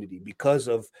community because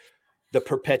of the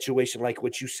perpetuation, like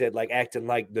what you said, like acting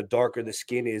like the darker the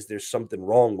skin is, there's something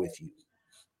wrong with you.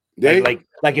 Like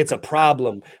it's a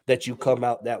problem that you come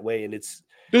out that way, and it's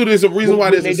dude. There's a reason why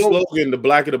there's a slogan: "The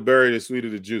blacker the berry, the sweeter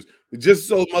the juice." Just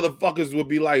so motherfuckers would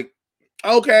be like,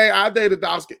 "Okay, I date a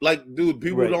dark skin." Like, dude,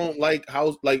 people don't like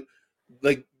house like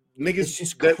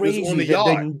niggas that was on the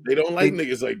yard. They don't like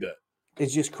niggas like that.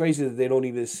 It's just crazy that they don't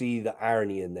even see the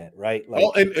irony in that, right? Like,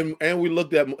 and we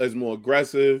looked at as more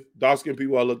aggressive. Dark-skinned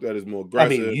people are looked at as more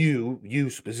aggressive. I mean, you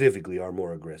specifically are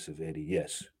more aggressive, Eddie.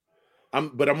 Yes,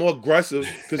 but I'm more aggressive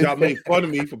because y'all made fun of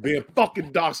me for being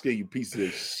fucking dark-skinned, you piece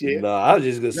of shit. No, I was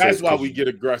just gonna say that's why we get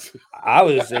aggressive. I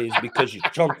was gonna say it's because you're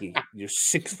chunky. You're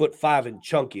 6'5" and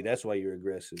chunky. That's why you're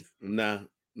aggressive. Nah.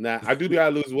 I do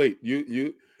gotta lose weight. You're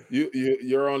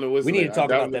on the whistle. We need to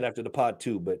talk about that after the pod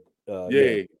too, but.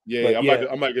 I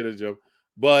might get a joke,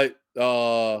 but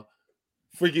freaking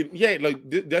like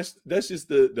that's just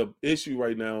the issue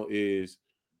right now is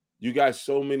you got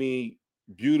so many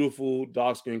beautiful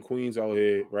dark-skinned queens out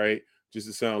here, right? Just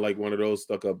to sound like one of those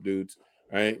stuck-up dudes,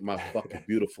 right? My fucking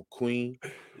beautiful queen,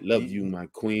 love you, my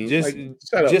queen. Just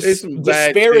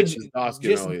disparage.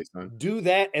 Just do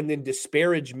that and then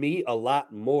disparage me a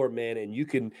lot more, man. And you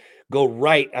can go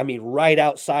right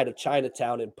outside of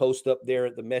Chinatown and post up there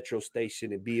at the metro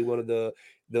station and be one of the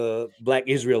Black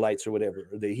Israelites or whatever,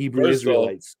 or the Hebrew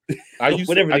Israelites. I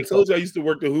told you I used to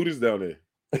work the Hooters down there.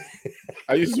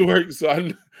 I used to work,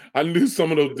 so I knew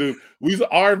some of those dudes.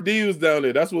 RFD was down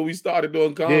there. That's where we started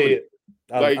doing comedy.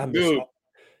 Yeah. Dude.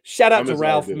 Shout out to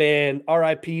Ralph, man.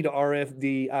 R.I.P. to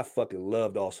RFD. I fucking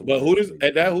loved Awesome. But Hooters,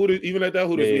 even at that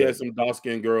Hooters, we had some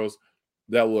dark-skinned girls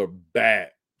that were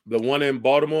bad. The one in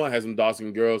Baltimore had some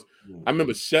dark-skinned girls. I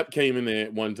remember Shep came in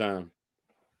there one time.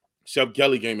 Shep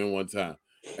Kelly came in one time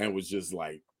and was just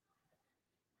like,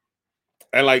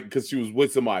 and like, because she was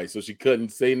with somebody, so she couldn't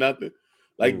say nothing.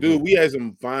 Like, dude, we had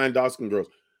some fine dark-skinned girls.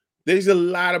 There's a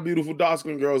lot of beautiful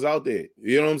dark-skinned girls out there.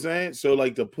 You know what I'm saying? So,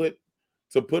 like, to put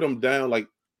them down, like,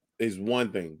 is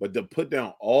one thing, but to put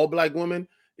down all black women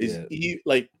is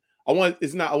I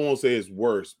won't say it's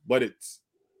worse, but it's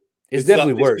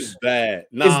definitely worse. It's bad.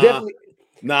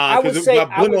 Because if I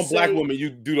put on black women,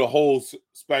 you do the whole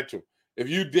spectrum. If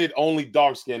you did only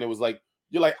dark skin, it was like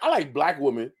you're like, I like black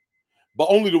women, but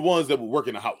only the ones that would work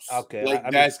in the house. Okay,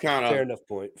 like that's kind of fair enough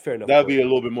point. That'd be a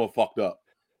little bit more fucked up.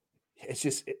 It's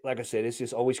just like I said, it's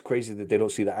just always crazy that they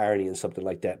don't see the irony in something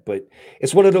like that. But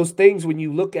it's one of those things when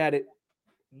you look at it,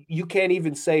 you can't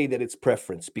even say that it's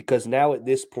preference, because now at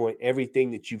this point,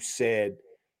 everything that you've said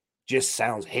just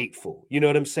sounds hateful. You know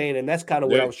what I'm saying? And that's kind of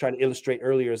what I was trying to illustrate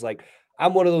earlier is like,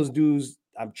 I'm one of those dudes,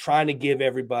 I'm trying to give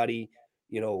everybody,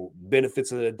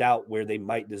 benefits of the doubt where they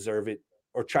might deserve it,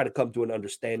 or try to come to an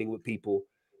understanding with people.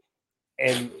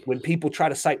 And when people try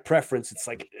to cite preference, it's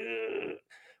like,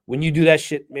 when you do that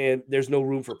shit, man, there's no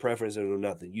room for preference or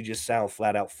nothing. You just sound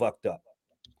flat out fucked up.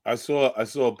 I saw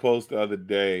a post the other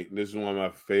day. This is one of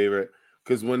my favorite,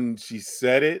 because when she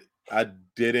said it, I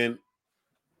didn't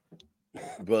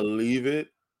believe it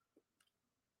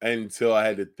until I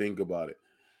had to think about it.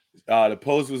 The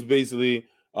post was basically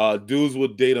dudes will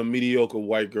date a mediocre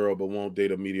white girl but won't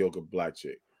date a mediocre black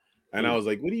chick. And I was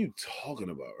like, what are you talking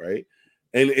about, right?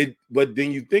 But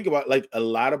then you think about like a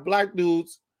lot of black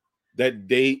dudes that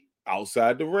date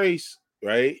outside the race,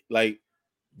 right? Like,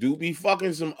 do be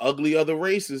fucking some ugly other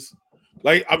races.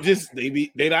 Like,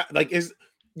 they not like, it's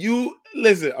you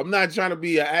listen, I'm not trying to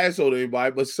be an asshole to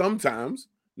anybody, but sometimes,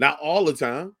 not all the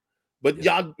time, but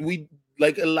we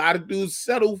like a lot of dudes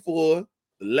settle for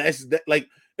less. Like,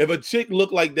 if a chick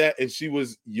looked like that and she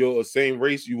was your same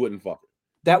race, you wouldn't fuck her.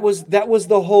 That was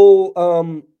the whole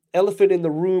elephant in the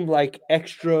room, like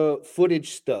extra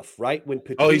footage stuff, right? When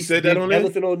Patrice he said that on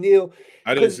Elephant O'Neal.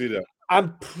 I didn't see that.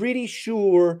 I'm pretty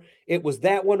sure it was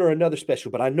that one or another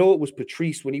special, but I know it was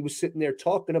Patrice when he was sitting there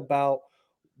talking about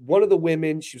one of the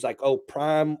women. She was like, "Oh,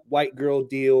 prime white girl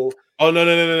deal." Oh no,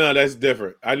 that's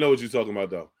different. I know what you're talking about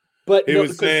though. But he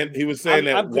was saying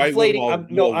that I'm white women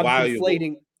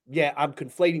conflating Yeah, I'm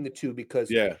conflating the two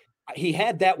because he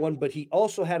had that one, but he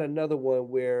also had another one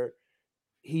where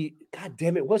God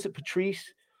damn it, was it Patrice?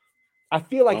 I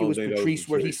feel like it was Patrice,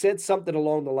 where he said something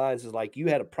along the lines of like, you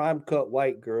had a prime cut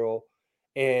white girl,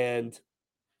 and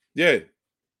that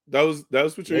was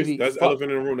Patrice. That's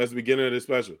Elephant in the Room. That's the beginning of the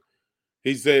special.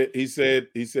 He said,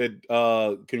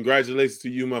 congratulations to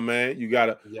you, my man. You got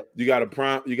a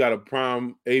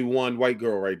prime A1 white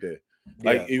girl right there.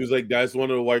 Like he was like, that's one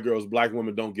of the white girls. Black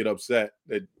women don't get upset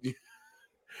that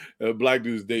black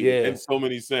dudes dating in so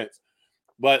many sense.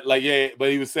 But but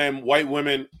he was saying white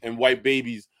women and white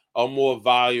babies are more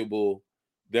valuable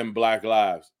than black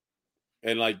lives.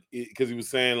 And like, because he was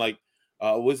saying like,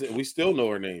 we still know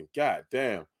her name. God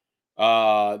damn.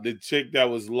 The chick that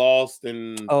was lost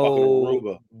in fucking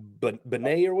Aruba. But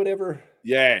Benet or whatever.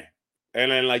 Yeah. And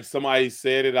then like somebody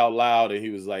said it out loud and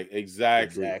he was like,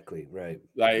 exactly right.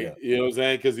 Like, you know what I'm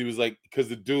saying? Because he was like, because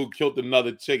the dude killed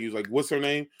another chick. He was like, what's her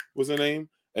name?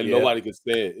 And nobody could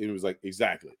say it. And he was like,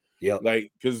 exactly. Yeah. Like,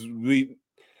 because we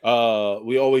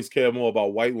always care more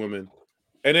about white women.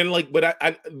 And then like, but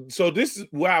I so this is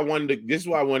where I wanted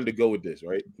to go with this,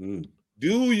 right?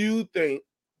 Do you think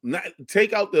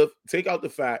take out the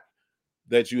fact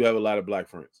that you have a lot of black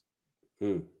friends?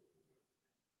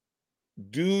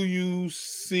 Do you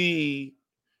see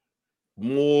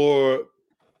white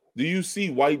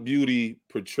beauty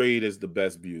portrayed as the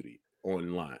best beauty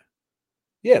online?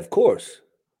 Yeah, of course.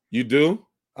 You do?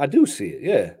 I do see it,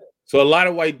 yeah. So a lot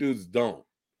of white dudes don't.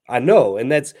 I know,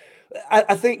 and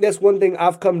I think that's one thing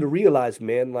I've come to realize,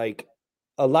 man. Like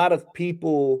a lot of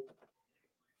people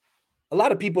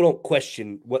don't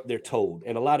question what they're told,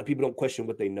 and a lot of people don't question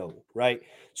what they know, right?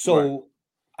 So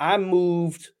I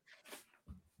moved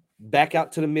back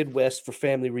out to the Midwest for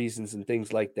family reasons and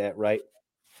things like that, right?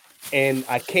 And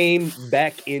I came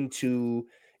back into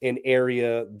an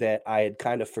area that I had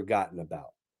kind of forgotten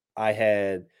about. I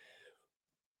had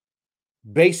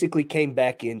basically came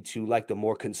back into like the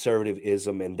more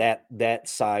conservatism and that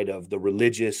side of the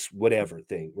religious whatever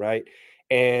thing, right?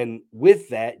 And with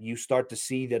that, you start to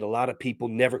see that a lot of people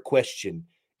never question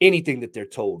anything that they're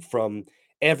told from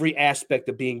every aspect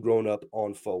of being grown up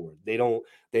on forward. They don't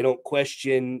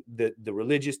question the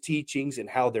religious teachings and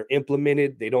how they're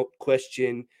implemented. They don't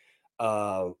question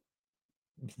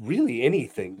really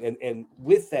anything. And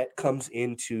with that comes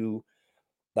into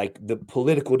like the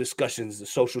political discussions, the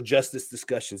social justice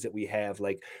discussions that we have,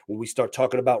 like when we start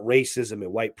talking about racism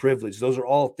and white privilege, those are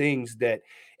all things that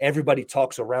everybody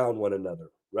talks around one another,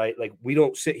 right? Like we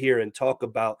don't sit here and talk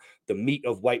about the meat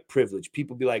of white privilege.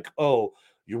 People be like, oh,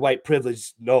 you're white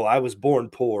privilege. No, I was born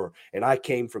poor and I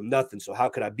came from nothing. So how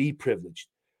could I be privileged?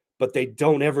 But they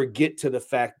don't ever get to the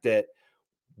fact that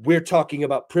we're talking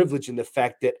about privilege and the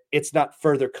fact that it's not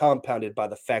further compounded by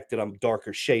the fact that I'm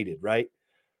darker shaded, right?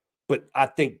 But I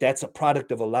think that's a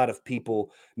product of a lot of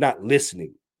people not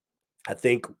listening. I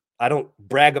think I don't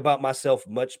brag about myself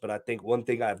much, but I think one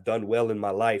thing I've done well in my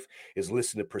life is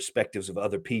listen to perspectives of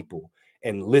other people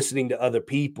and listening to other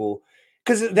people.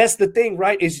 Because that's the thing,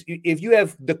 right? Is if you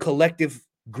have the collective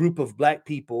group of black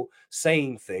people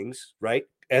saying things, right,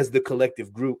 as the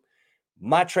collective group,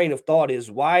 my train of thought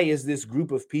is, why is this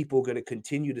group of people going to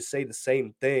continue to say the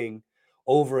same thing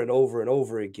over and over and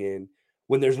over again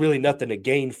when there's really nothing to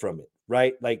gain from it,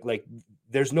 right? Like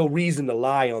there's no reason to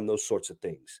lie on those sorts of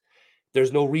things.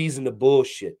 There's no reason to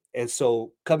bullshit. And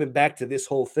so coming back to this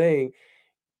whole thing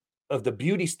of the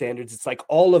beauty standards, it's like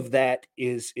all of that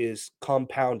is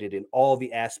compounded in all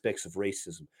the aspects of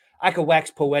racism. I could wax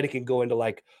poetic and go into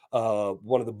like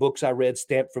one of the books I read,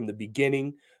 Stamped from the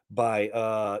Beginning,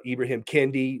 by Ibrahim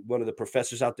Kendi, one of the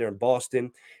professors out there in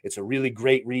Boston. It's a really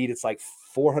great read. It's like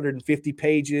 450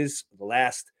 pages.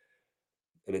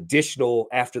 An additional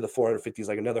after the 450 is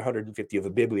like another 150 of a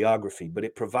bibliography, but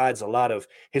it provides a lot of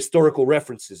historical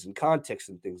references and context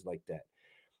and things like that.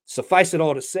 Suffice it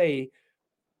all to say,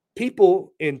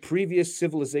 people in previous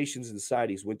civilizations and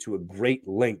societies went to a great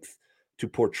length to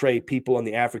portray people on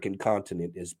the African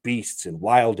continent as beasts and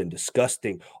wild and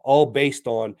disgusting, all based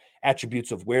on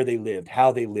attributes of where they lived,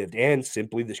 how they lived, and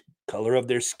simply the color of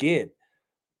their skin.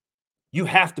 You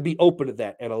have to be open to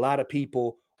that. And a lot of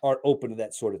people aren't open to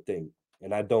that sort of thing.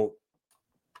 And I don't,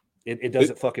 it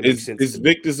doesn't fucking make sense. It's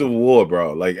victims of war,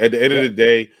 bro. Like at the end of the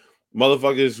day,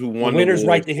 motherfuckers who won the winners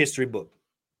write the history book.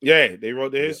 Yeah, they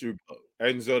wrote the history book.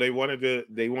 And so they wanted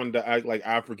to act like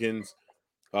Africans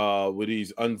with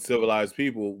these uncivilized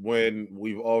people when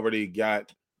we've already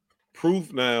got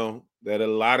proof now that a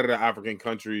lot of the African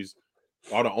countries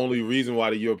are the only reason why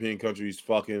the European countries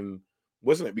fucking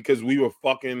wasn't it because we were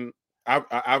fucking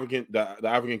the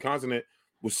African continent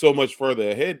was so much further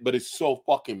ahead, but it's so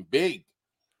fucking big.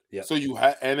 Yeah. So you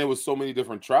had, and there was so many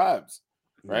different tribes,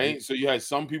 right? Mm-hmm. So you had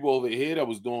some people over here that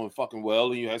was doing fucking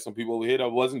well, and you had some people over here that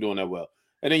wasn't doing that well.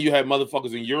 And then you had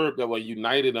motherfuckers in Europe that were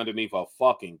united underneath a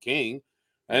fucking king.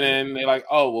 And then they're like,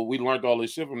 oh, well, we learned all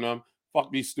this shit from them.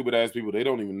 Fuck these stupid ass people. They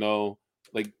don't even know.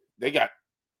 Like, they got,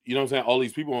 you know what I'm saying? All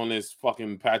these people on this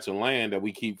fucking patch of land that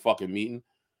we keep fucking meeting.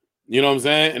 You know what I'm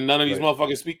saying? And none of these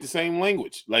motherfuckers speak the same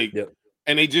language. Like,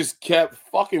 and they just kept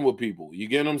fucking with people. You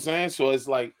get what I'm saying? So it's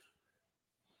like,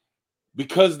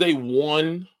 because they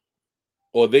won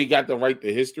or they got the right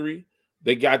to history,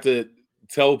 they got to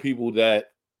tell people that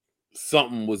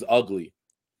something was ugly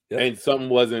and something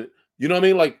wasn't, you know what I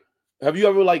mean? Like, have you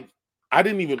ever, like, I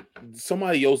didn't even,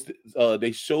 somebody else,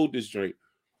 they showed this drink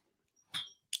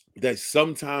that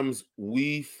sometimes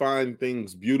we find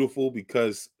things beautiful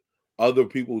because other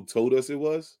people told us it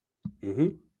was. Mm-hmm.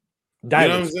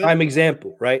 Diamonds, prime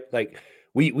example, right? Like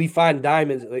we find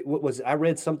diamonds. Like, what was it? I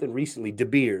read something recently, De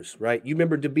Beers, right? You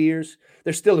remember De Beers?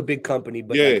 They're still a big company,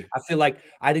 but like, I feel like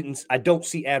I don't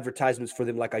see advertisements for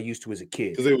them like I used to as a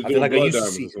kid. Because they were doing blood diamonds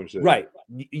or some shit. Right.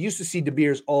 You used to see De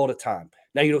Beers all the time.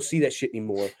 Now you don't see that shit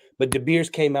anymore. But De Beers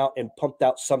came out and pumped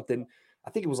out something, I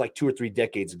think it was like 2 or 3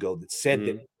 decades ago, that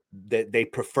said that they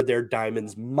prefer their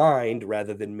diamonds mined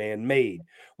rather than man-made,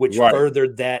 which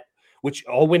furthered that, which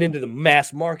all went into the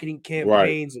mass marketing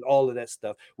campaigns and all of that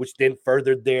stuff, which then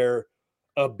furthered their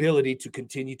ability to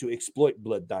continue to exploit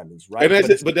blood diamonds, right?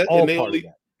 And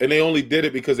they only did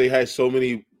it because they had so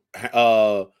many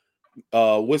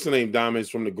what's the name diamonds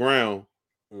from the ground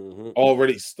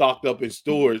already stocked up in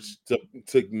storage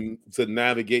to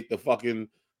navigate the fucking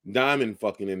diamond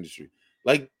fucking industry.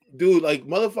 Like, dude, like,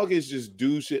 motherfuckers just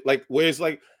do shit like where it's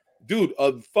like, dude,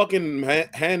 a fucking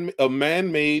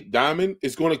man-made diamond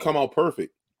is going to come out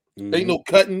perfect. Ain't no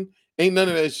cutting, ain't none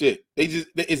of that shit.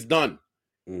 It's done.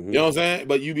 You know what I'm saying?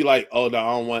 But you be like, oh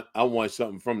no, I want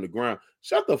something from the ground.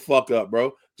 Shut the fuck up,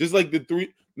 bro. Just like the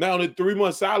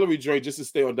 3-month salary joint just to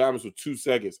stay on diamonds for 2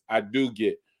 seconds. I do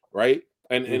get, right?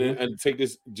 And take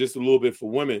this just a little bit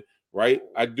for women, right?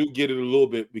 I do get it a little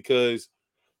bit because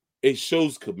it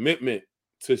shows commitment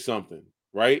to something,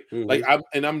 right? Like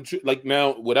I'm like,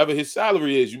 now whatever his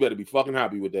salary is, you better be fucking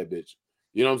happy with that bitch.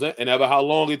 You know what I'm saying? And ever how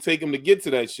long it take him to get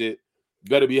to that shit, you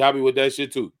better be happy with that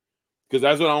shit too. Because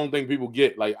that's what I don't think people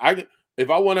get. Like, if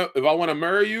I want to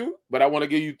marry you, but I want to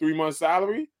give you 3 months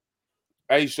salary,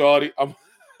 hey shorty,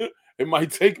 it might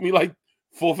take me like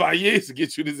 4 or 5 years to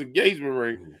get you this engagement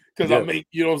ring because I make,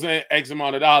 you know what I'm saying, X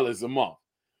amount of dollars a month.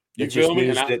 You feel me?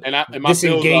 And my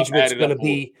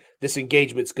this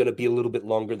engagement's gonna be a little bit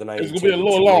longer than I. It's gonna be a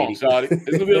little long, shawty.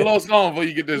 It's gonna be a little long before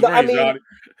you get this ring, shawty.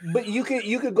 But you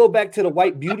could go back to the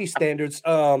white beauty standards.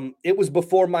 It was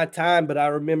before my time, but I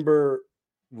remember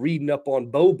reading up on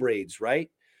bow braids,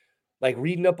 right? Like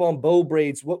reading up on bow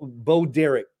braids. What Bo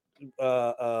Derek?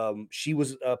 She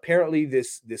was apparently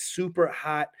this super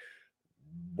hot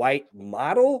white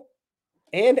model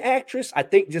and actress. I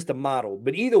think just a model,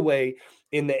 but either way,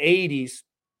 in the 80s.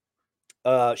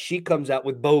 She comes out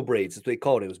with bow braids. That's what they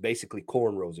called it. It was basically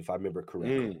cornrows, if I remember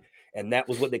correctly. And that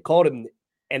was what they called them.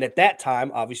 And at that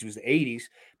time, obviously it was the 80s,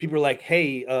 people were like,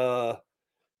 hey,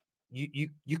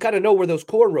 you kind of know where those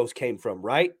cornrows came from,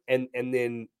 right? And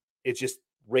then it's just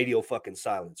radio fucking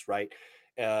silence, right?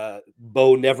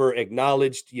 Bo never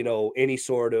acknowledged, any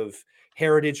sort of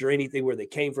heritage or anything where they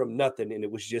came from, nothing. And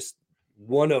it was just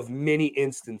one of many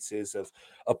instances of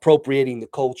appropriating the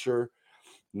culture,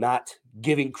 not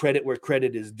giving credit where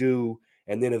credit is due,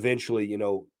 and then eventually,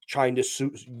 trying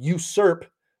to usurp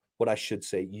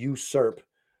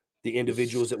the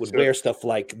individuals that would wear stuff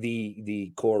like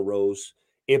the cornrows,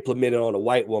 implement it on a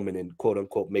white woman and quote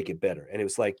unquote make it better. And it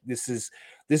was like, this is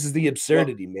the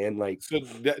absurdity, man. Like, so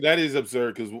that is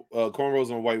absurd because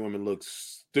cornrows on white women look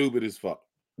stupid as fuck.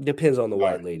 Depends on the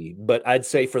white lady, but I'd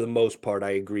say for the most part,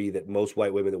 I agree that most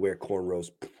white women that wear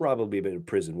cornrows probably been in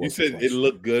prison. You said it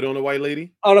looked good on a white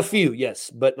lady? On a few,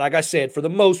 yes, but like I said, for the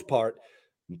most part,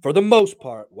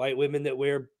 white women that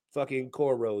wear fucking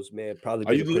cornrows, man, probably.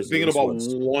 Are you thinking about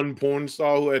one porn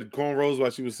star who had cornrows while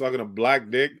she was sucking a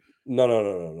black dick?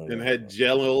 No. And had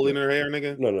jello in her hair,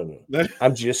 nigga? No.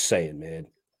 I'm just saying, man.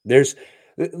 There's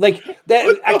like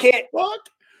that. I can't. Fuck?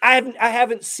 I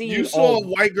haven't seen. You saw a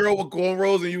white girl with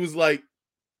cornrows and you was like,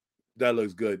 that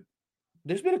looks good.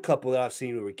 There's been a couple that I've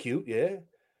seen who were cute, yeah.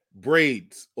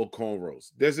 Braids or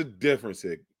cornrows. There's a difference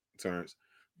here, Terrence.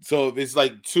 So if it's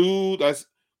like two, that's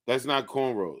not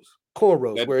cornrows.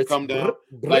 Cornrows that where it's come down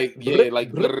I've never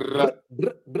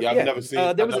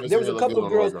seen. There was a couple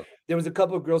of girls. There was a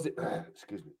couple of girls that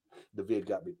excuse me. The vid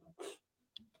got me.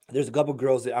 There's a couple of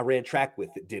girls that I ran track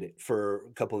with that did it for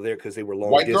a couple of there because they were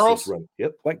long white distance girls. Run.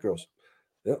 Yep, white girls.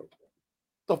 Yep.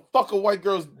 The fuck are white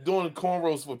girls doing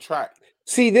cornrows for track?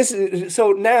 See, this is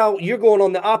so now you're going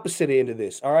on the opposite end of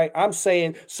this. All right. I'm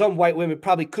saying some white women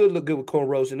probably could look good with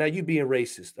cornrows, and now you being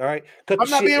racist. All right. I'm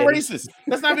not being racist.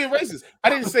 That's not being racist. I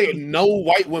didn't say no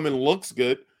white woman looks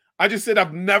good. I just said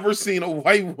I've never seen a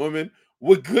white woman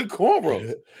with good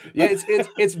cornrows. Yeah,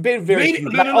 it's been very few.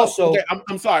 No. Also, okay,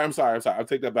 I'm sorry. I'll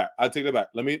take that back.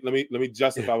 Let me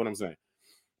justify what I'm saying.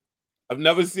 I've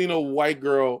never seen a white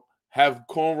girl have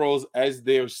cornrows as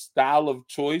their style of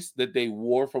choice that they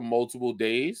wore for multiple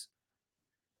days,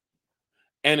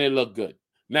 and it looked good.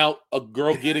 Now, a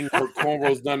girl getting her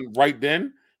cornrows done right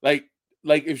then, like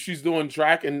if she's doing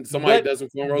track and somebody does some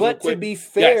cornrows, but to be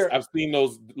fair, yes, I've seen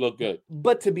those look good.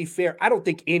 But to be fair, I don't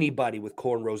think anybody with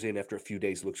cornrows in after a few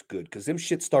days looks good because them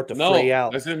shit start to fray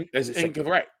out. That's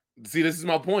incorrect. See, this is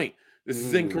my point. This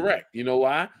is incorrect. You know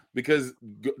why? Because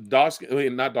black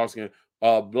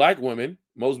women,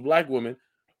 most black women,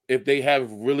 if they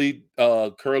have really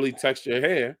curly texture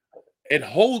hair, it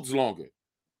holds longer.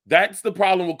 That's the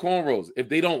problem with cornrows. If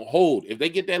they don't hold, if they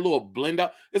get that little blend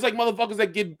out, it's like motherfuckers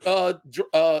that get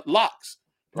locks,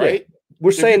 right? Yeah,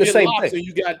 we're saying the same thing.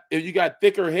 And if you got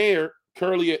thicker hair,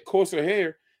 curly, coarser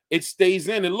hair, it stays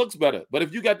in. It looks better. But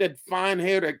if you got that fine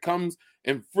hair that comes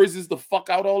and frizzes the fuck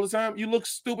out all the time, you look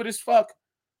stupid as fuck.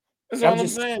 That's all I'm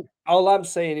saying. All I'm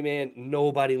saying, man,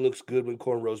 nobody looks good when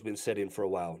cornrows been set in for a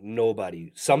while.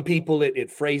 Nobody. Some people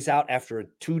it frays out after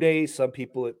 2 days. Some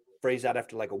people it frays out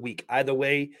after like a week. Either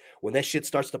way, when that shit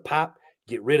starts to pop,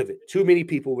 get rid of it. Too many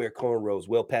people wear cornrows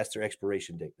well past their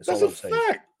expiration date. That's all I'm saying.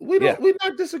 Fact. We're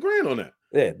not disagreeing on that.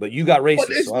 Yeah, but you got racist.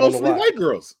 But it's mostly white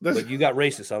girls. But you got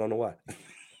racist. I don't know why.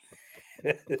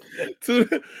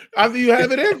 After you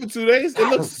have it in for 2 days, it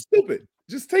looks stupid.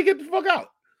 Just take it the fuck out.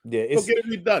 Yeah, go get it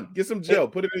redone. Get some gel.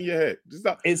 Put it in your head. Just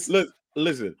stop.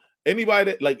 Listen.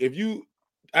 Anybody that if you,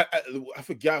 I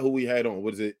forgot who we had on.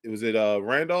 Was it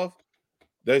Randolph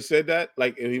that said that?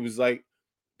 And he was like,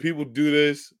 people do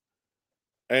this,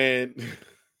 and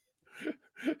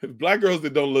black girls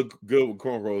that don't look good with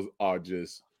cornrows are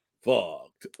just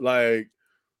fucked.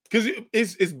 Because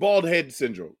it's bald head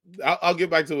syndrome. I'll get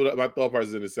back to my thought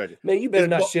process in a second. Man, you better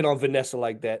not shit on Vanessa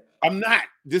like that. I'm not.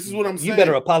 This is what I'm saying. You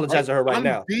better apologize to her right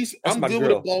now. I'm good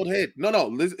with a bald head. No,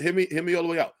 listen, hit me all the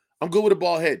way out. I'm good with a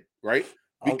bald head, right?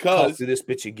 Because I'll talk to this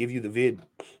bitch and give you the vid.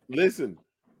 Listen,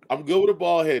 I'm good with a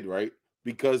bald head, right?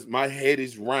 Because my head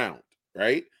is round,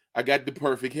 right? I got the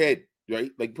perfect head,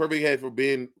 right? Like perfect head for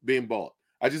being bald.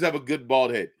 I just have a good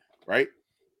bald head, right?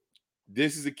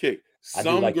 This is a kick.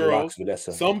 Some girls,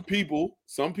 some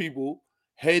people,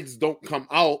 heads don't come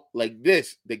out like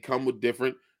this. They come with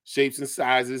different shapes and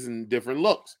sizes and different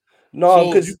looks. No,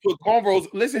 because you put cornrows.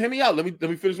 Listen, hear me out. Let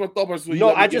me finish my thought process.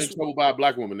 I just get in trouble by a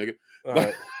black woman, nigga.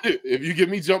 Right. If you get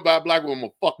me jumped by a black woman,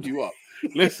 I'm gonna fuck you up.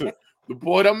 Listen, the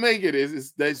point I'm making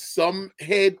is that some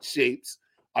head shapes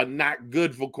are not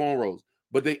good for cornrows,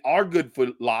 but they are good for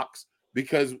locks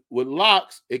because with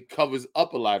locks it covers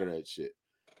up a lot of that shit.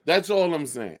 That's all I'm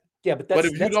saying. Yeah, but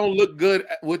if you don't look good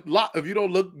with if you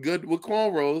don't look good with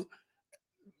cornrows,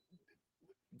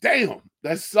 damn,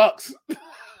 that sucks.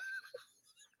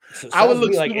 So I would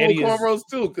look like Eddie cornrows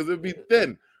too, because it'd be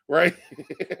thin, right?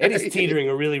 Eddie's teetering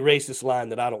a really racist line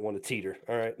that I don't want to teeter.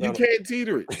 All right, you can't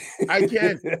teeter it. I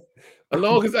can't. As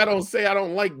long as I don't say I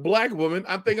don't like black women,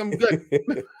 I think I'm good.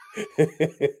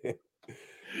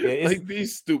 Like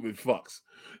these stupid fucks.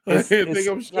 I think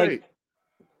I'm straight.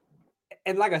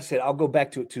 And like I said, I'll go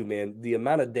back to it too, man. The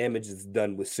amount of damage that's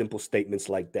done with simple statements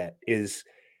like that is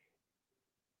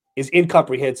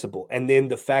incomprehensible. And then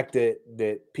the fact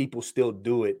that people still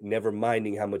do it, never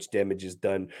minding how much damage is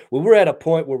done. When we're at a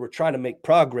point where we're trying to make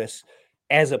progress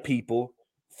as a people,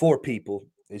 for people,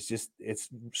 it's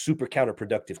super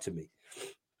counterproductive to me.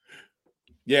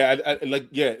 Yeah,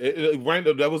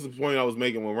 Randall, that was the point I was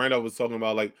making when Randall was talking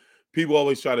about people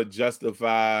always try to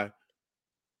justify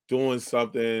doing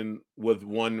something with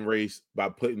one race by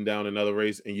putting down another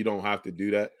race, and you don't have to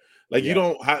do that. You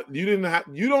don't even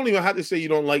have to say you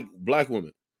don't like black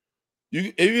women.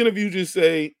 Even if you just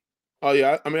say, "Oh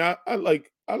yeah, I mean,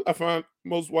 I find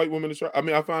most white women attractive. I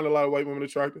mean, I find a lot of white women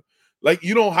attractive."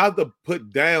 You don't have to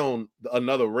put down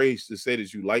another race to say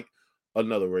that you like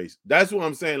another race. That's what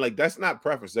I'm saying. That's not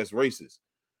preference. That's racist.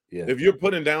 Yeah. If you're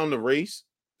putting down the race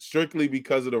strictly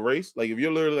because of the race, if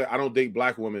you're literally, I don't date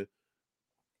black women,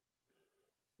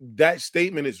 that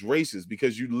statement is racist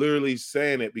because you literally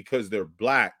saying it because they're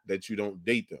black that you don't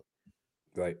date them.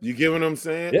 Right. You get what I'm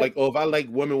saying? Yeah. If I like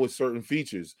women with certain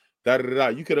features,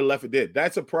 you could have left it there.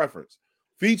 That's a preference.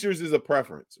 Features is a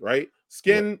preference, right?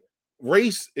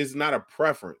 Race is not a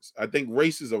preference. I think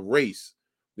race is a race.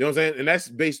 You know what I'm saying? And that's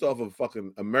based off of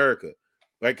fucking America,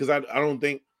 right? Because I don't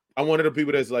think I'm one of the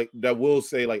people that's like that will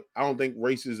say like I don't think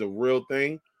race is a real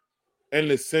thing in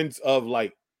the sense of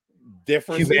like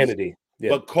differences, humanity,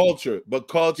 but culture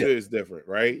is different,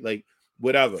 right? Like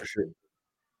whatever. For sure.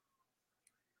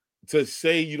 To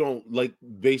say you don't like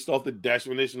based off the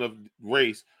definition of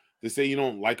race, to say you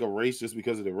don't like a race just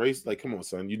because of the race, like come on,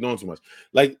 son, you know too much.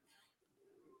 Like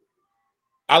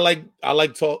I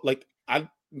like talk like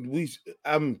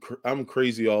I'm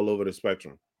crazy all over the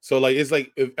spectrum. So like it's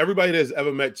like if everybody that's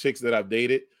ever met chicks that I've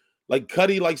dated, like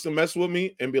Cuddy likes to mess with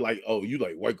me and be like, "Oh, you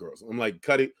like white girls?" I'm like,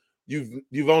 "Cuddy,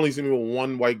 you've only seen me with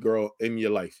one white girl in your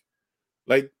life."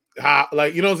 Like how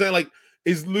like you know what I'm saying? Like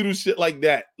it's little shit like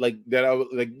that. Like that I was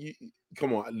like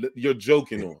come on, you're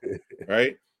joking on,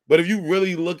 right? But if you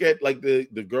really look at like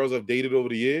the girls I've dated over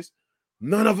the years,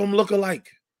 none of them look alike.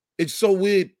 It's so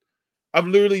weird. I've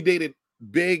literally dated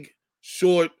big,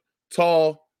 short,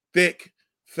 tall, thick,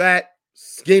 fat,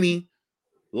 skinny,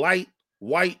 light,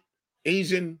 white,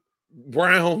 Asian,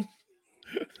 brown,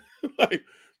 like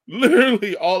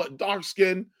literally all dark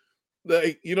skin.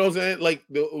 Like, you know what I'm saying? Like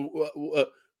the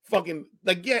fucking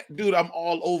like, yeah, dude, I'm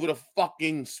all over the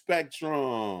fucking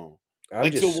spectrum.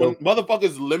 Like, so when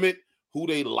motherfuckers limit who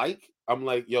they like, I'm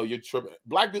like, yo, you're tripping.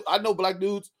 Black dude, I know black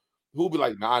dudes who'll be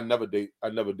like, nah, I never date a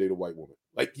white woman.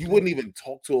 Like, you wouldn't even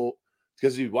talk to her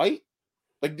because she's white.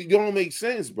 Like, you don't make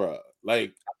sense, bro.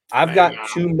 Like, I've got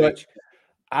too much.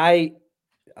 I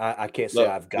can't say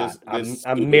I've got.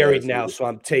 I'm married now, so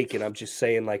I'm taken. I'm just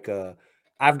saying, like,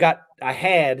 I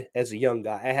had as a young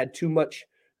guy, I had too much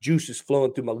juices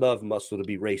flowing through my love muscle to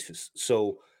be racist.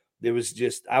 So there was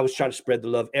just I was trying to spread the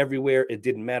love everywhere. It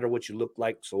didn't matter what you looked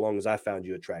like, so long as I found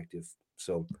you attractive.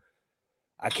 So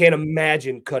I can't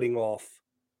imagine cutting off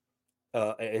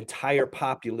an entire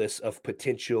populace of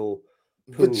potential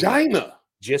vagina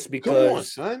just because. Come on,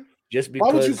 son. Just because.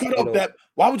 Why would you cut off that?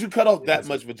 Why would you cut off that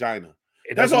much vagina?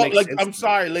 That's all. Like, I'm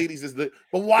sorry, ladies. But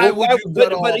why would you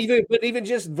cut off? But even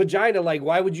just vagina, like,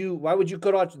 why would you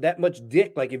cut off that much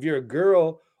dick? Like, if you're a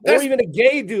girl or even a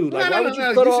gay dude, like, why would you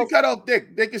cut off? You should cut off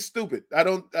dick. Dick is stupid. I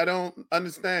don't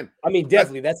understand. I mean,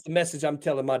 definitely, that's the message I'm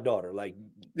telling my daughter. Like,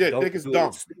 yeah, dick is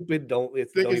dumb. Stupid. Don't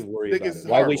even worry about it.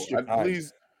 Why waste your time?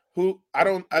 Please,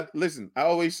 listen. I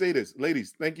always say this,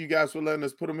 ladies. Thank you guys for letting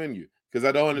us put them in you because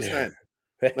I don't understand.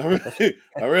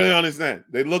 I really understand.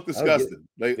 They look disgusting.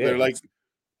 They're like,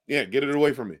 yeah, get it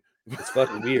away from me. It's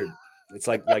fucking weird. It's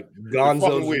like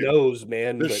Gonzo's nose,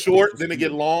 man. They're short, then they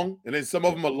get long, and then some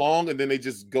of them are long, and then they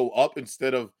just go up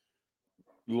instead of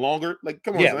longer. Like,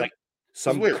 come on, son. Like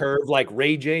some curve like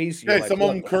Ray J's. Yeah, some of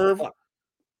them curve.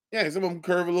 Yeah, some of them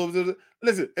curve a little bit.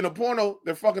 Listen, in a porno,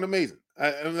 they're fucking amazing.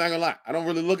 I'm not gonna lie. I don't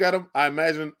really look at them. I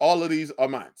imagine all of these are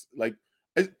mine. Like,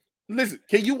 listen,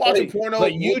 can you watch a porno?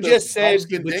 But you just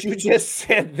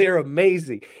said they're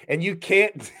amazing, and you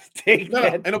can't take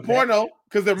that in a porno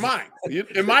because they're mine.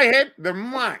 In my head, they're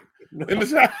mine. No.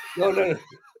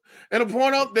 In a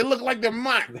porno, they look like they're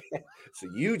mine. So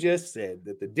you just said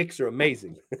that the dicks are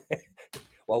amazing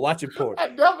while watching porn.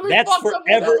 That's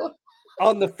forever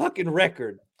on the fucking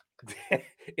record.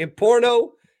 In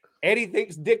porno, Eddie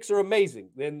thinks dicks are amazing.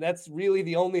 Then that's really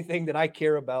the only thing that I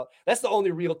care about. That's the only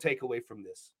real takeaway from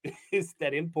this is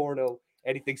that in porno,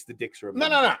 Eddie thinks the dicks are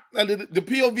amazing. No. The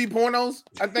POV pornos,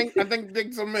 I think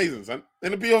dicks are amazing, son.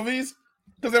 And the POVs,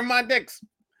 because they're my dicks.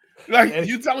 Like, Eddie,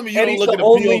 you telling me you Eddie's don't look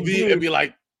at the POV and be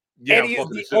like, yeah, Eddie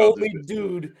is the only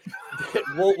dude that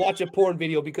won't watch a porn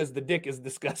video because the dick is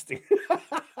disgusting.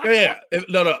 Yeah.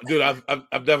 No, dude, I've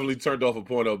definitely turned off a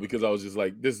porno because I was just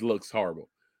like, this looks horrible.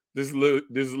 This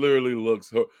literally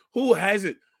looks. Who has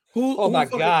it? Oh my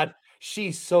God,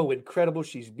 she's so incredible.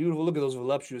 She's beautiful. Look at those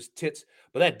voluptuous tits.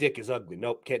 But that dick is ugly.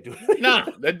 Nope, can't do it. Nah,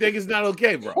 that dick is not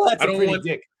okay, bro. Well, that's I don't want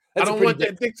dick. I don't want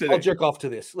that dick today. I'll jerk off to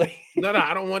this. No,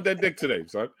 I don't want that dick today,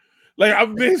 son. Like,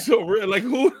 I'm being so real. Like,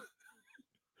 who?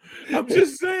 I'm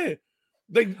just saying.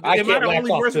 Like, am I the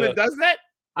only person that does that?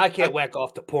 I can't whack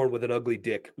off to porn with an ugly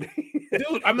dick.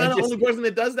 Dude, I'm not the only person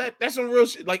that does that. That's some real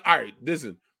shit. Like, all right,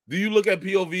 listen. Do you look at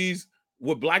POVs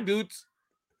with black dudes?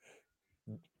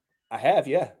 I have,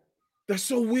 yeah. That's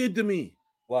so weird to me.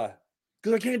 Why?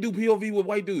 Because I can't do POV with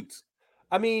white dudes.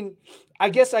 I mean, I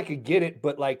guess I could get it,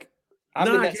 but like, I'm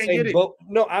in that same boat.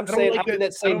 No, I'm saying I'm in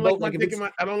that same boat. I don't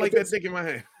like that dick in my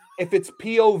hand. If it's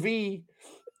POV,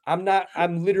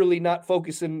 I'm literally not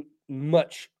focusing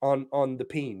much on the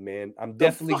peen, man. I'm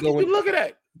definitely going. Look at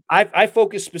that. I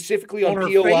focus specifically on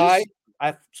POI.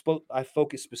 I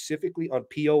focus specifically on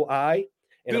POI.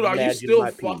 Dude, are you still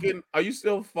fucking? Are you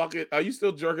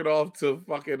still jerking off to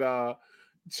fucking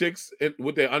chicks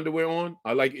with their underwear on?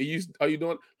 Are you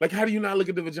doing? Like, how do you not look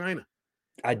at the vagina?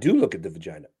 I do look at the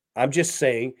vagina. I'm just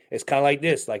saying it's kind of like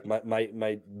this. Like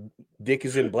my dick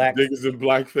is in black. Dick is in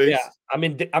blackface. Yeah, I'm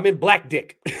in black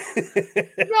dick.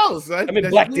 No, son, I'm in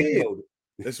that's black weird. dick mode.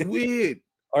 That's weird.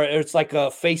 Or it's like a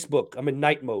Facebook. I'm in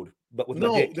night mode, but with my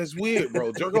dick. That's weird,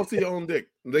 bro. Jerk off to your own dick.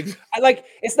 I like.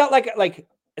 It's not like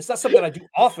it's not something I do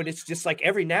often. It's just like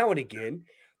every now and again.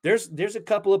 There's a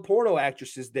couple of porno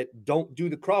actresses that don't do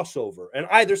the crossover, and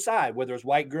either side, whether it's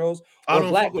white girls or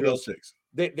black girls,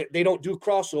 they don't do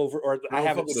crossover, or I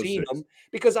haven't seen them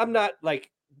because I'm not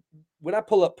like when I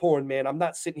pull up porn, man. I'm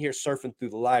not sitting here surfing through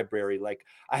the library. Like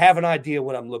I have an idea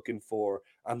what I'm looking for.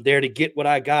 I'm there to get what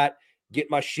I got,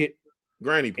 get my shit.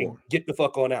 Granny porn. Get the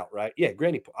fuck on out, right? Yeah,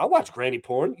 granny porn. I watch granny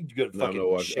porn. You could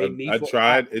fucking shame me. I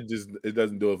tried. It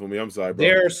doesn't do it for me. I'm sorry, bro.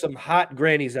 There are some hot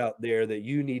grannies out there that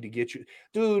you need to get you.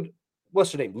 Dude,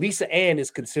 what's her name? Lisa Ann is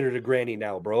considered a granny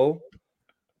now, bro.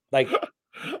 Like,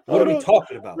 what are we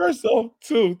talking about? First off,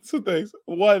 two things.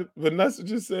 One, Vanessa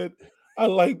just said, I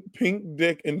like pink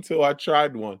dick until I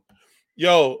tried one.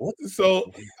 Yo, what?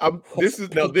 So this is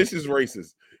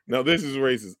racist. Now this is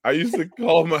racist. I used to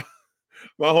call my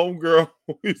homegirl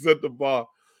when we was at the bar.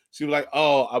 She was like,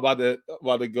 "Oh, I'm about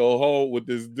to go home with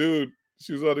this dude."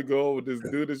 She was about to go home with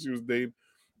this dude that she was dating,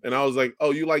 and I was like,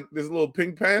 "Oh, you like this little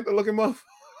Pink Panther looking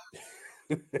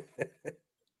motherfucker?"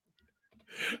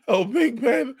 Oh, Pink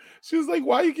Panther. She was like,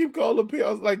 "Why you keep calling him Pink?"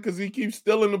 I was like, "Because he keeps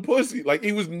stealing the pussy. Like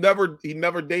he never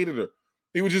dated her.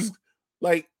 He would just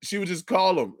like she would just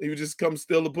call him. He would just come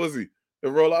steal the pussy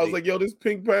and roll out." I was like, "Yo, this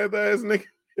Pink Panther ass nigga."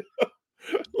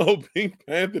 Oh, Pink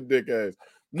Panther dick ass.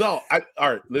 No,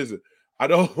 all right, listen. I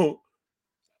don't.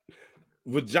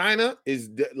 Vagina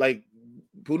is like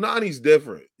punani's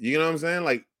different. You know what I'm saying?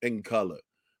 Like in color,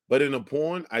 but in a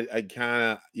porn, I kind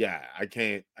of I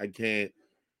can't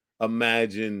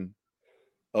imagine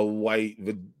a white,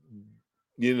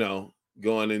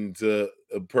 going into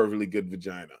a perfectly good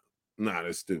vagina. Nah,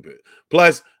 that's stupid.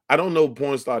 Plus, I don't know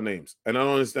porn star names, and I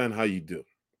don't understand how you do.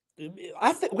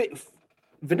 I think. Wait.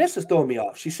 Vanessa's throwing me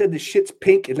off. She said this shit's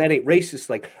pink and that ain't racist.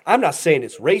 Like, I'm not saying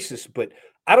it's racist, but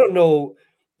I don't know.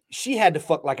 She had to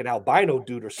fuck like an albino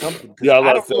dude or something. Yeah,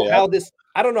 I don't know how this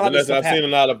I've happens. seen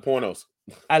a lot of pornos.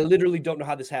 I literally don't know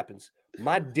how this happens.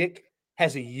 My dick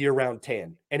has a year-round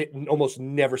tan, and it almost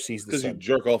never sees the sun. Because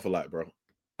you jerk off a lot, bro.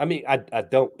 I mean, I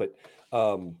don't, but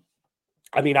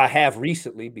I mean, I have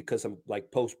recently because I'm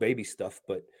like post-baby stuff,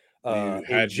 but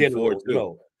in general,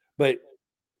 no. But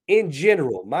in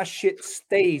general, my shit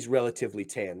stays relatively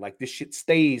tan. Like this shit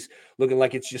stays looking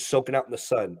like it's just soaking out in the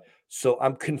sun. So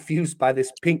I'm confused by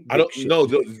this pink. I don't know,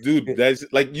 dude. That's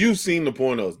like you've seen the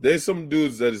pornos. There's some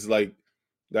dudes that is like,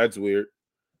 that's weird.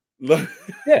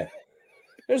 Yeah,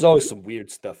 there's always some weird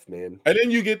stuff, man. And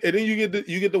then you get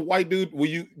the white dude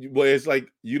where it's like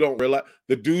you don't realize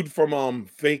the dude from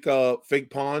fake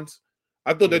ponds.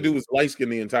 I thought that dude was light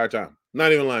skinned the entire time.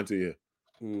 Not even lying to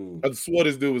you. I swore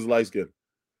this dude was light skinned.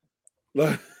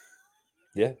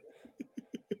 Yeah,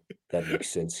 that makes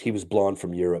sense. He was blonde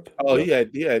from Europe. Oh, yeah.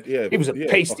 He was a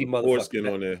pasty motherfucker. Skin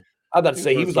on there. I was about to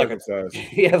say he was like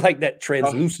he had like that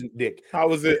translucent dick. How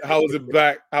was it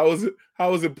back? How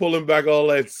was it pulling back all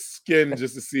that skin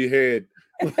just to see head?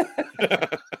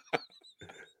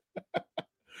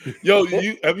 Yo,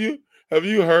 have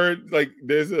you heard like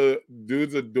there's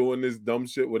dudes are doing this dumb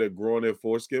shit where they're growing their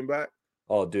foreskin back?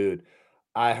 Oh, dude.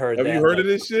 I heard that. Have you heard of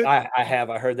this shit? I have.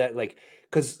 I heard that like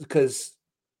because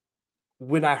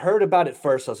when I heard about it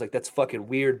first, I was like, that's fucking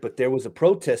weird. But there was a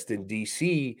protest in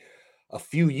DC a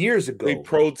few years ago. They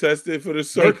protested for the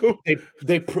circle.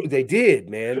 They did,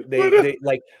 man. They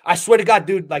like I swear to God,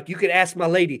 dude. Like you could ask my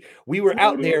lady. We were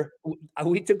out there.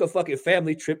 We took a fucking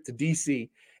family trip to DC,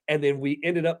 and then we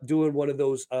ended up doing one of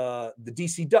those the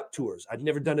DC duck tours. I'd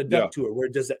never done a duck tour where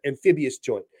it does an amphibious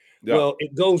joint. Yeah. Well,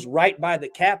 it goes right by the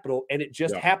Capitol, and it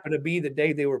just happened to be the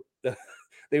day they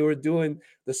were doing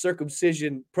the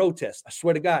circumcision protest. I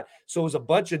swear to God. So it was a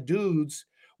bunch of dudes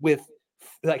with,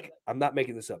 like, I'm not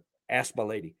making this up. Ask my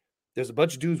lady. There's a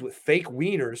bunch of dudes with fake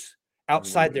wieners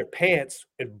outside their pants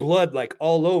and blood like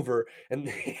all over, and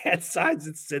they had signs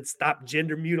that said "Stop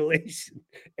gender mutilation."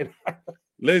 And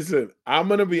listen, I'm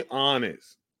gonna be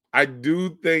honest. I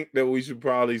do think that we should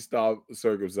probably stop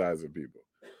circumcising people.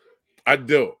 I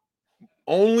do.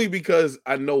 Only because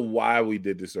I know why we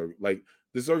did this. Like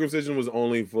the circumcision was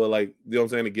only for like, you know what I'm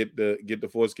saying, to get the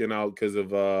foreskin out because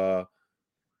of now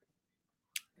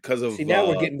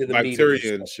we're getting to the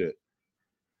bacteria and shit.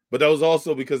 But that was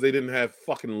also because they didn't have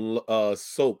fucking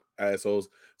soap, assholes.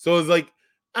 So it's like,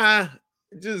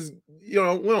 just, we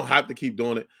don't have to keep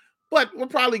doing it. But we're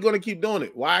probably going to keep doing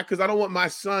it. Why? Because I don't want my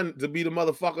son to be the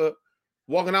motherfucker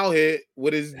walking out here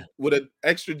with an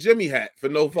extra Jimmy hat for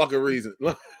no fucking reason.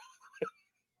 Like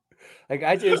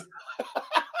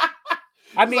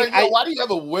I mean, like, yo, why do you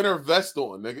have a winter vest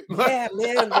on, nigga? Yeah,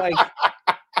 man. Like,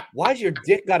 why's your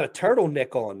dick got a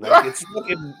turtleneck on? Like,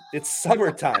 it's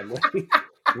summertime. Like,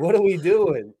 what are we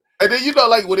doing? And then, you know,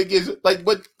 like when it gets like,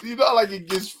 but you know, like it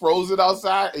gets frozen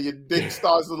outside and your dick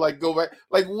starts to like go back.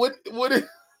 Like what is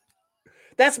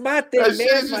that's my thing, that man.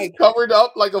 shit is like, just covered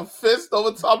up like a fist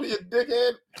over top of your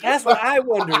dickhead. That's what I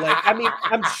wonder. Like, I mean,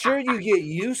 I'm sure you get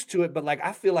used to it, but like,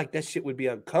 I feel like that shit would be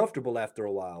uncomfortable after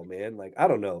a while, man. Like, I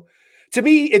don't know. To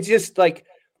me, it's just like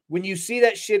when you see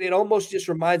that shit, it almost just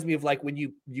reminds me of like when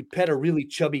you pet a really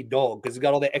chubby dog because it's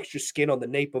got all that extra skin on the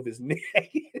nape of his neck.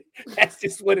 That's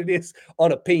just what it is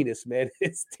on a penis, man.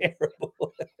 It's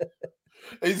terrible.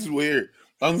 It's weird.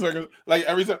 Like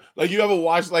every time, like you ever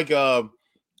watch like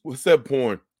what's that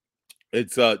porn?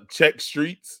 It's Check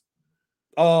Streets.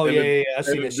 Oh yeah. I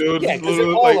see this. Yeah, because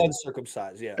it's all like,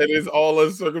 uncircumcised. Yeah, and it's all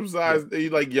uncircumcised. Yeah.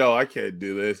 You're like, yo, I can't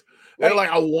do this. And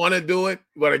like, I want to do it,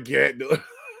 but I can't do it.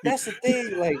 That's the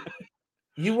thing. Like,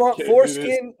 you want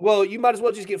foreskin? Well, you might as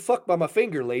well just get fucked by my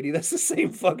finger, lady. That's the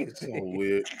same fucking thing. So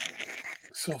weird.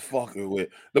 So fucking weird.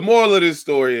 The moral of this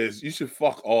story is you should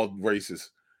fuck all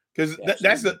races because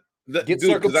that's get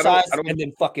circumcised I don't, and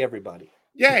then fuck everybody.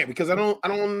 Yeah, because I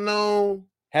don't know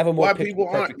have a more why people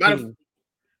aren't.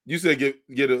 You said get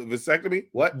a vasectomy?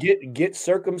 What? Get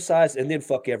circumcised and then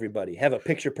fuck everybody. Have a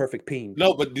picture perfect peen.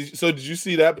 No, but did you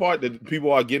see that part that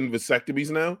people are getting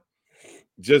vasectomies now?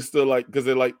 Just to like, because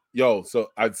they're like, yo. So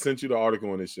I sent you the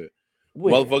article on this shit.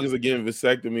 Motherfuckers are getting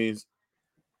vasectomies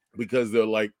because they're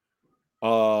like,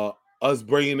 us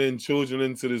bringing in children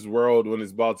into this world when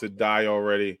it's about to die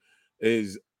already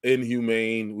is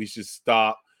inhumane. We should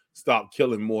stop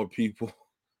killing more people.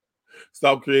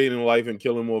 Stop creating life and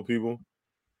killing more people.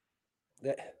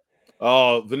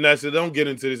 Oh, Vanessa, don't get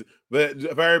into this. But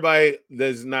for everybody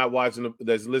that's not watching,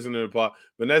 that's listening to the pod,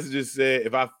 Vanessa just said,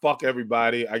 if I fuck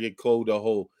everybody, I get called a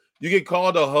hoe. You get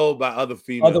called a hoe by other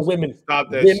females. Other women. Stop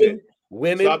that shit.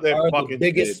 Women stop that are the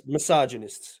biggest shit.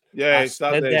 Misogynists. Yeah,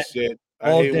 stop that shit.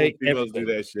 I hate when females do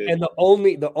that shit. And the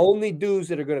only dudes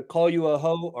that are gonna call you a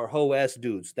hoe are hoe ass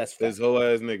dudes. That's hoe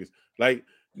ass niggas. Like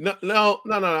no.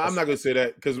 I'm not gonna say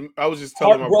that because I was just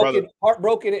telling my brother.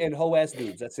 Heartbroken and hoe ass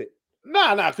dudes. That's it.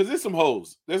 Nah, because there's some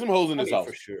hoes. There's some hoes in this house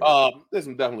for sure. There's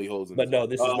some definitely hoes in this. But no,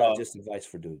 this is not just advice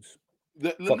for dudes.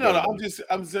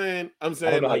 I'm saying. I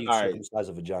don't know how you circumcise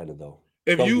a vagina though.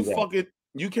 If you fuck it,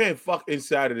 you can't fuck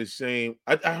inside of the same.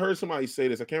 I heard somebody say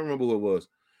this. I can't remember who it was.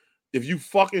 If you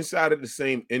fuck inside of the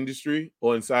same industry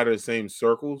or inside of the same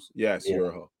circles, yes, you're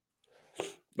a hoe.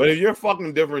 But if you're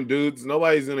fucking different dudes,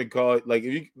 nobody's gonna call it. Like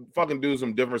if you fucking dudes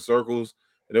from different circles,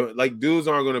 like dudes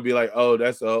aren't gonna be like, oh,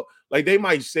 that's a like they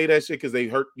might say that shit because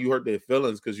you hurt their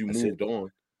feelings because you moved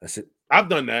on. That's it. I've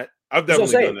done that. I've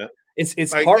definitely done that.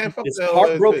 It's like,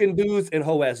 heartbroken dudes and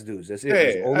hoe ass dudes. That's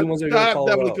it. Yeah, only ones that are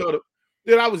gonna call it.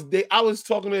 Dude, I was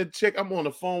talking to a chick. I'm on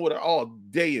the phone with her all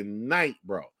day and night,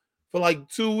 bro, for like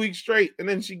 2 weeks straight, and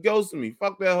then she goes to me.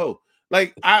 Fuck that hoe.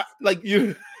 Like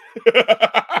you.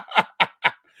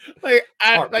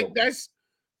 like that's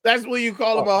what you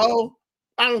call him a hoe.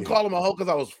 I don't call him a hoe because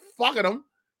I was fucking him.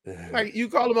 Like you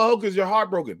call him a hoe because you're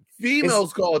heartbroken.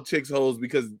 Females call chicks hoes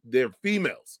because they're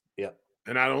females. Yeah,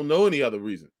 and I don't know any other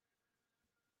reason.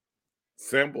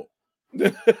 Simple.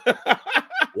 Yeah,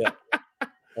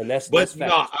 and that's so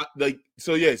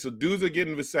dudes are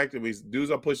getting vasectomies.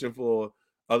 Dudes are pushing for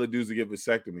other dudes to get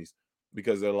vasectomies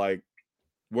because they're like,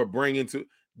 we're bringing to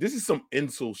this is some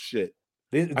incel shit.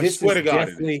 This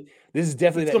is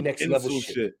definitely that next level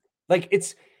shit. Like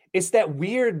it's that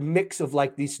weird mix of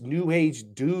like these new age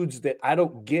dudes that I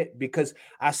don't get because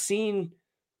I seen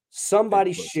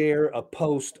somebody share a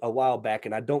post a while back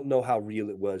and I don't know how real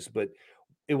it was, but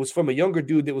it was from a younger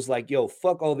dude that was like, yo,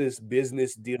 fuck all this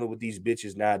business dealing with these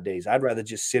bitches nowadays. I'd rather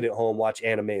just sit at home, watch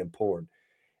anime and porn.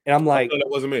 And I'm like, that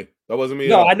wasn't me.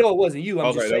 No, I know it wasn't you.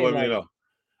 I'm just saying, that wasn't me. No.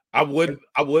 I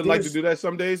would like to do that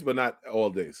some days, but not all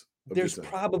days. There's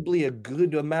probably a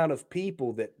good amount of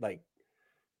people that like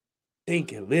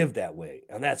think and live that way,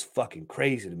 and that's fucking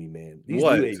crazy to me, man.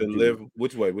 What to live?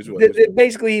 Which way?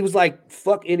 Basically, he was like,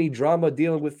 "Fuck any drama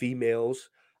dealing with females.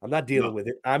 I'm not dealing with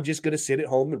it. I'm just gonna sit at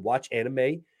home and watch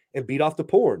anime and beat off the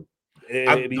porn."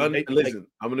 Listen,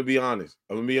 I'm gonna be honest.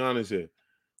 Here.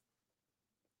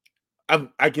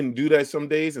 I can do that some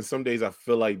days, and some days I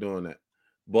feel like doing that,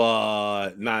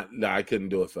 but I couldn't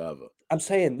do it forever. I'm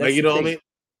saying, that's you know what I mean?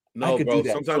 No, I could do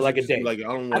that sometimes for like a day. Like,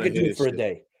 I could do it for a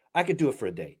day. I could do it for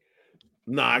a day.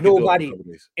 Nah, nobody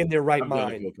in their right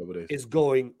mind is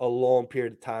going a long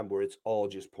period of time where it's all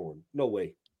just porn. No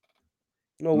way.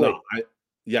 No way.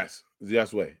 Yes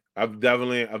way. I've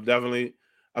definitely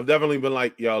been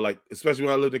like, yo, like, especially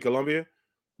when I lived in Colombia,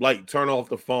 like, turn off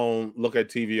the phone, look at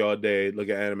TV all day, look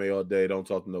at anime all day, don't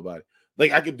talk to nobody.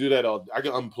 Like, I could do that all. I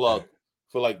can unplug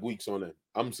for like weeks on end.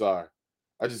 I'm sorry,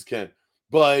 I just can't.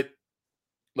 But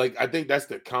like, I think that's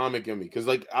the comic in me, because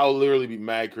like, I'll literally be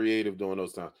mad creative during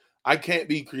those times. I can't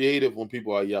be creative when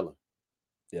people are yelling.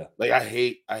 Yeah, like I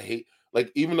hate.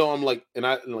 Like, even though I'm like, and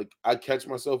I catch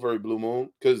myself every blue moon,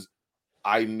 because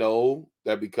I know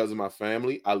that because of my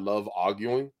family, I love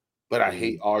arguing, but I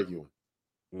hate arguing,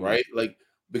 right? Like,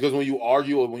 because when you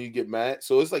argue or when you get mad,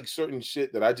 so it's like certain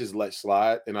shit that I just let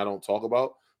slide and I don't talk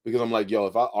about, because I'm like, yo,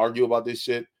 if I argue about this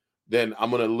shit, then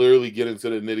I'm gonna literally get into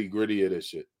the nitty gritty of this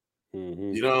shit.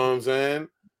 You know what I'm saying?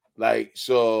 Like,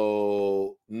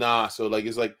 so nah. So like,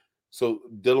 it's like, so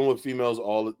dealing with females,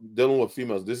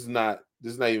 This is not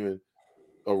even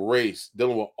a race.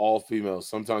 Dealing with all females,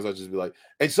 sometimes I just be like,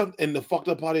 and the fucked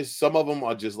up part is, some of them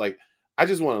are just like, I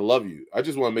just want to love you. I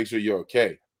just want to make sure you're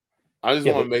okay. I just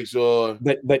want to make sure.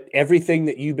 But everything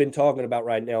that you've been talking about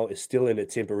right now is still in a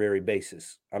temporary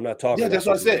basis. I'm not talking. Yeah, that's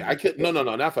what I said. I could no,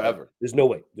 not forever. There's no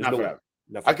way. Not forever.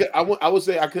 I would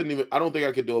say I couldn't even. I don't think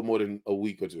I could do it more than a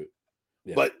week or two.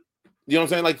 Yeah. But you know what I'm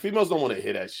saying? Like, females don't want to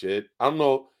hear that shit. I don't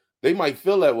know. They might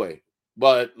feel that way,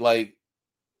 but like,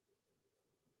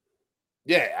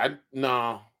 yeah,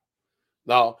 no.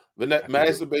 But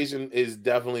masturbation is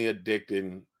definitely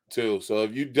addicting too. So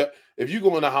if you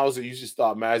go in the house and you should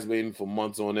start masturbating for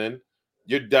months on end,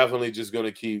 you're definitely just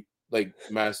gonna keep like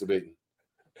masturbating.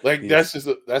 Like, that's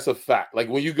a fact. Like,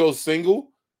 when you go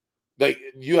single, like,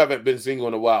 you haven't been single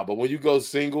in a while, but when you go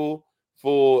single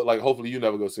for, like, hopefully you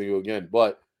never go single again,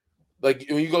 but like,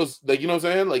 when you go, like, you know what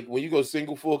I'm saying? Like, when you go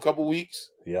single for a couple weeks,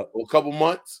 or a couple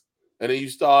months, and then you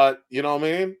start, you know what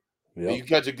I mean? And you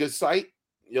catch a good sight,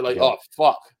 you're like, oh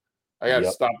fuck, I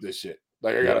gotta stop this shit.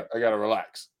 Like, I gotta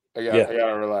relax. I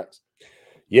gotta relax.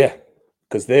 Yeah,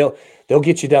 because they'll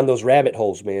get you down those rabbit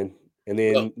holes, man. And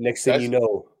then next thing you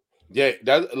know,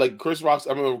 that, like, Chris Rock.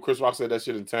 I remember Chris Rock said that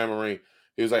shit in Tamarind.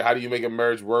 He was like, "How do you make a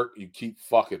marriage work? You keep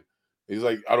fucking." He's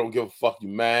like, "I don't give a fuck. You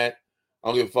mad? I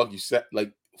don't give a fuck. You set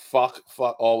like fuck,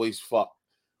 always fuck.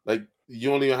 Like, you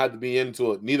don't even have to be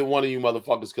into it. Neither one of you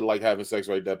motherfuckers could like having sex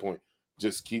right at that point.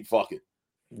 Just keep fucking."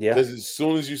 Yeah. Because as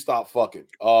soon as you stop fucking,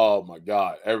 oh my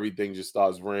God, everything just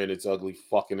starts rearing its ugly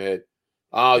fucking head.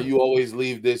 Oh, you always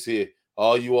leave this here.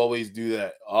 Oh, you always do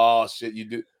that. Oh shit, you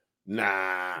do.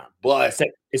 Nah, but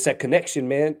it's that connection,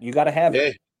 man. You gotta have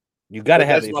it. You gotta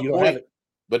have it. If you don't have it.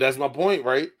 But that's my point,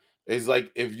 right? It's like,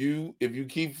 if you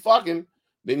keep fucking,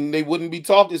 then they wouldn't be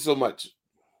talking so much.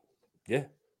 Yeah.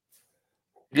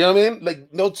 You know what I mean?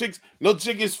 Like, no chick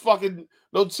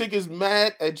is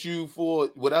mad at you for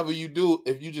whatever you do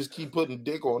if you just keep putting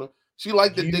dick on her. She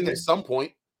liked the dick at some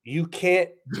point. You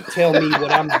can't tell me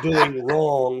what I'm doing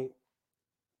wrong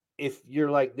if you're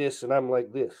like this and I'm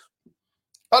like this.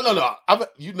 Oh, no.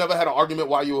 You never had an argument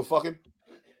while you were fucking?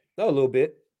 No, a little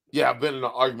bit. Yeah, I've been in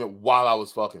an argument while I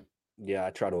was fucking. Yeah, I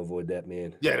try to avoid that,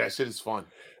 man. Yeah, that shit is fun.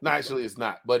 No, actually, it's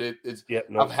not. But it's. Yeah,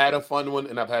 no. I've had a fun one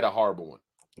and I've had a horrible one.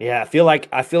 Yeah, I feel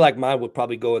like mine would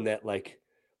probably go in that like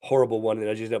horrible one, and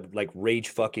I just end up like rage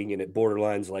fucking, and it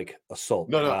borderlines like assault.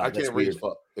 No, I can't rage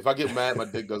fuck. If I get mad, my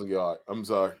dick doesn't get hard. I'm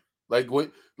sorry. Like,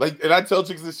 and I tell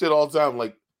chicks this shit all the time.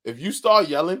 Like, if you start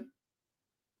yelling,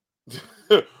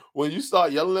 when you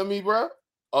start yelling at me, bro,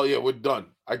 oh yeah, we're done.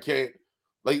 I can't.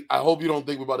 Like, I hope you don't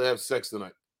think we're about to have sex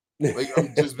tonight. Like,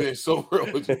 I'm just being so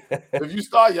real with you. If you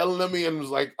start yelling at me and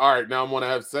it's like, all right, now I'm gonna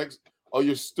have sex, oh,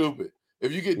 you're stupid.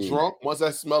 If you get drunk, once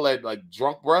I smell that like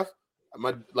drunk breath,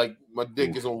 my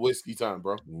dick is on whiskey time,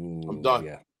 bro. I'm done.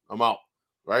 Yeah. I'm out.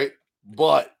 Right?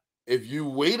 But if you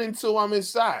wait until I'm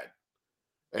inside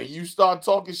and you start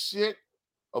talking shit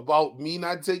about me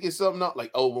not taking something out,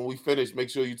 like, oh, when we finish, make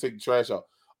sure you take the trash out.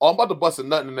 Oh, I'm about to bust a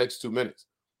nut in the next 2 minutes.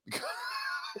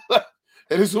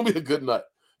 And it's gonna be a good nut.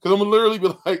 Because I'm gonna literally be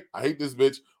like, I hate this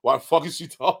bitch. Why the fuck is she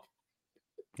talking?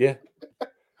 Yeah.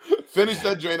 Finish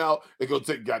that drain out and go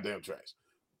take goddamn trash.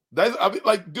 I mean,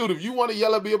 like, dude, if you want to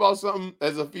yell at me about something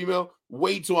as a female,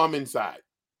 wait till I'm inside.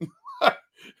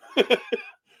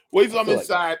 Wait till I'm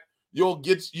inside. Like,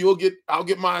 I'll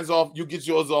get mine off. You get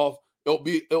yours off. It'll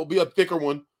be a thicker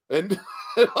one. And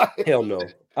like, hell no.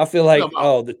 I feel like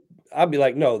I'll be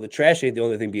like, no, the trash ain't the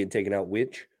only thing being taken out,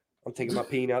 witch. I'm taking my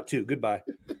peen out too. Goodbye.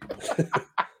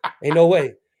 Ain't no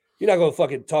way. You're not gonna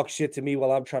fucking talk shit to me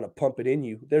while I'm trying to pump it in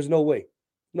you. There's no way.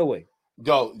 No way.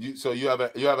 Yo, you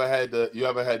haven't had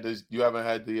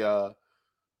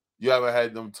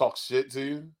them talk shit to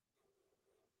you?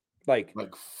 Like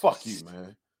fuck you,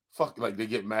 man. Fuck, like they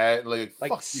get mad. Like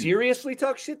fuck seriously you.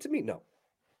 Talk shit to me? No.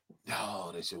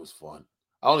 Oh, that shit was fun.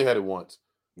 I only had it once,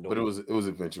 but it was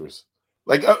adventurous.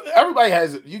 Like everybody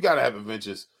has it. You gotta have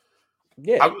adventures.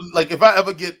 Yeah. If I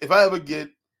ever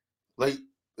get like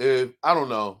if I don't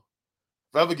know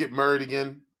if I ever get married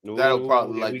again, that'll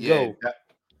probably I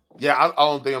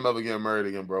don't think I'm ever getting married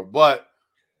again, bro. But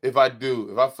if I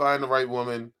do, if I find the right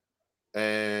woman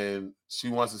and she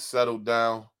wants to settle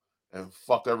down and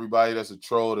fuck everybody that's a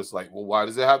troll, that's like, well, why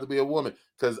does it have to be a woman?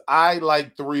 Because I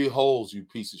like 3 holes, you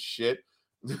piece of shit.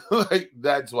 Like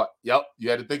that's what. Yep, you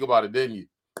had to think about it, didn't you?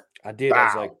 I did. Wow.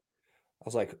 I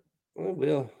was like,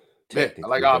 well, yeah, I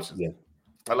like options. Yeah.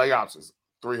 I like options.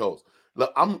 3 holes.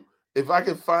 Look, if I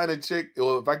can find a chick,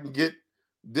 or if I can get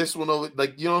this one over,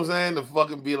 like, you know what I'm saying, to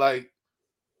fucking be like,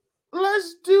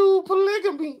 let's do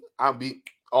polygamy, I'll be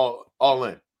all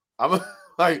in. I'm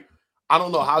like, I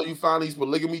don't know how you find these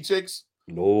polygamy chicks.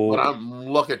 No, but I'm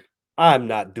looking. I'm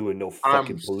not doing no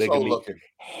fucking polygamy. So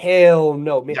hell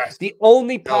no, man. Yes. The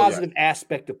only positive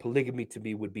aspect of polygamy to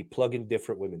me would be plugging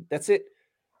different women. That's it.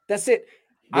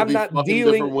 I'm not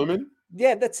dealing different women.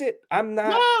 Yeah, that's it. I'm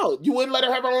not. No, you wouldn't let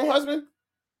her have her own husband.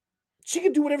 She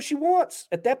can do whatever she wants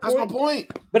at that point. That's my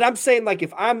point. But I'm saying, like,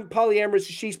 if I'm polyamorous,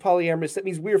 she's polyamorous, that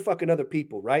means we're fucking other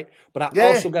people, right? But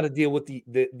I also got to deal with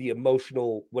the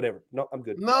emotional whatever. No, I'm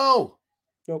good. No.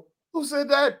 Nope. Who said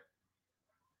that?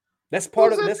 That's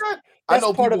part of this. I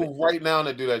know people right now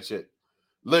that do that shit.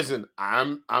 Listen,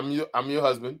 I'm your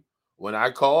husband. When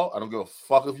I call, I don't give a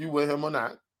fuck if you with him or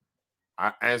not.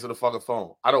 I answer the fucking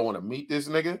phone. I don't want to meet this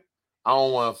nigga. I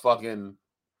don't want to fucking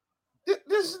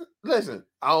listen.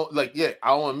 I don't I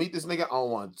don't want to meet this nigga. I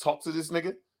don't want to talk to this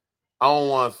nigga. I don't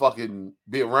want to fucking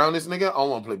be around this nigga. I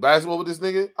don't want to play basketball with this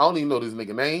nigga. I don't even know this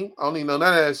nigga name. I don't even know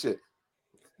none of that shit.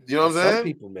 You know what I'm saying? Some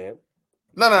people, man.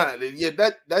 No. Yeah,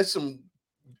 that's some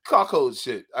cuckold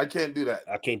shit. I can't do that.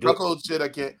 I can't do cuckold shit. I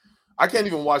can't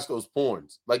even watch those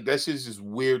porns. Like, that shit's just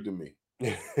weird to me.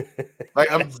 Like,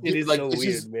 it is like, so weird,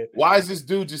 just, man. Why is this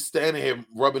dude just standing here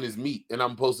rubbing his meat and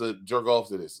I'm supposed to jerk off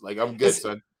to this? Like, I'm good,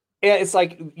 son. Yeah, it's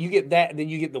like you get that, and then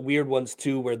you get the weird ones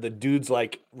too, where the dude's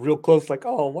like real close, like,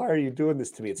 "Oh, why are you doing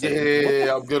this to me?" It's like,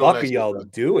 yeah, I'm good on that. What are y'all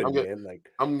doing, man? Like,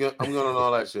 I'm good on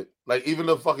all that shit. Like, even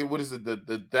the fucking, what is it?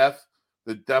 The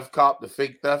deaf cop, the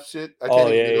fake theft shit. I can't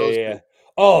even do those shit.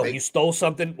 Oh, you stole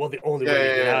something? Well, the only way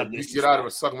to get out of this is get out of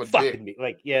it, suck my dick. Me.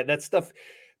 Like, yeah, that stuff.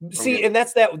 See, and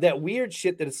that's that weird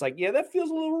shit that it's like, yeah, that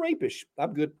feels a little rapish.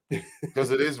 I'm good.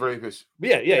 Because it is rapish.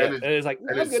 Yeah. And it's like,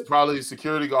 and it's probably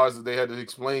security guards that they had to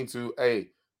explain to, hey,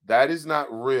 that is not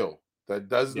real. That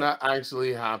does not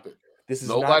actually happen. This is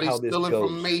nobody's stealing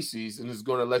from Macy's and is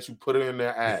going to let you put it in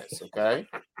their ass, okay?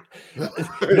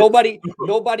 nobody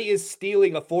is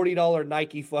stealing a $40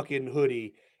 Nike fucking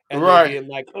hoodie and being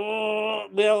like, oh,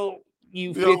 well,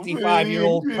 you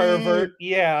 55-year-old pervert.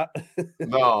 Yeah.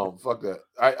 No, fuck that.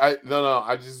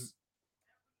 I just,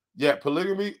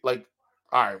 polygamy, like,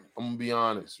 all right, I'm going to be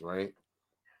honest, right?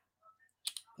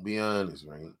 Be honest.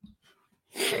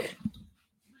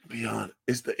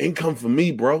 It's the income for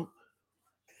me, bro.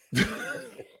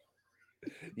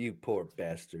 You poor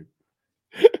bastard.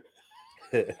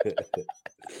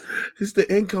 It's the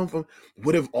income from.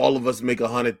 What if all of us make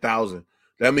 100,000?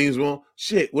 That means, well,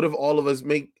 shit. What if all of us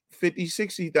make 50,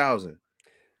 60,000?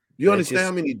 You understand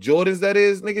how many Jordans that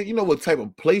is, nigga? You know what type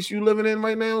of place you living in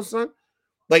right now, son?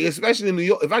 Like, especially in New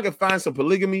York. If I could find some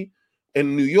polygamy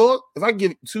in New York, if I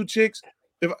give 2 chicks,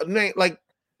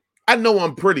 I know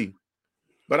I'm pretty,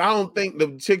 but I don't think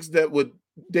the chicks that would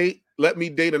let me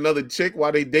date another chick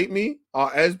while they date me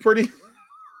are as pretty.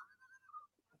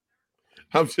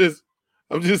 I'm just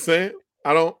saying.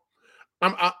 I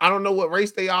don't know what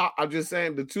race they are. I'm just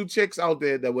saying the 2 chicks out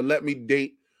there that would let me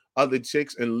date other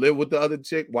chicks and live with the other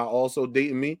chick while also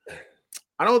dating me.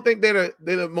 I don't think they're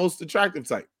the most attractive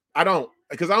type. I don't,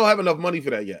 because I don't have enough money for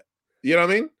that yet. You know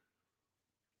what I mean?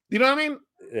 You know what I mean?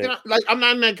 Yeah. You know, like, I'm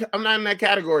not in that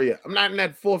category yet. I'm not in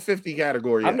that 450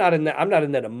 category yet. I'm not in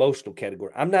that emotional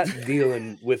category. I'm not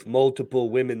dealing with multiple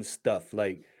women stuff.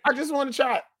 Like, I just want to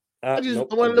try. I want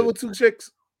to live with 2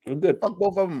 chicks. I'm good. Fuck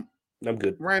both of them. I'm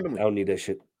good. Randomly. I don't need that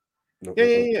shit. No.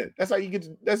 That's how you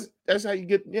get. That's how you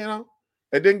get. You know,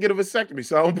 I didn't get a vasectomy,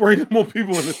 so I don't bring more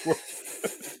people in this world.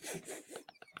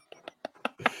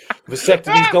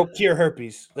 Vasectomies don't cure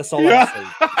herpes. That's all I'm saying.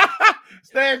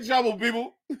 Stay in trouble,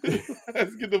 people.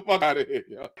 Let's get the fuck out of here,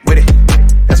 yo. With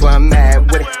it. That's why I'm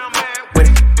mad with it.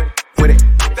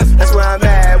 That's why I'm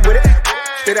mad with it.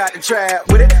 Straight out the trap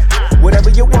with it. Whatever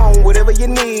you want, whatever you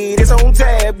need, it's on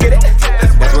tab. Get it.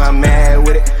 That's why I'm mad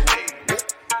with it.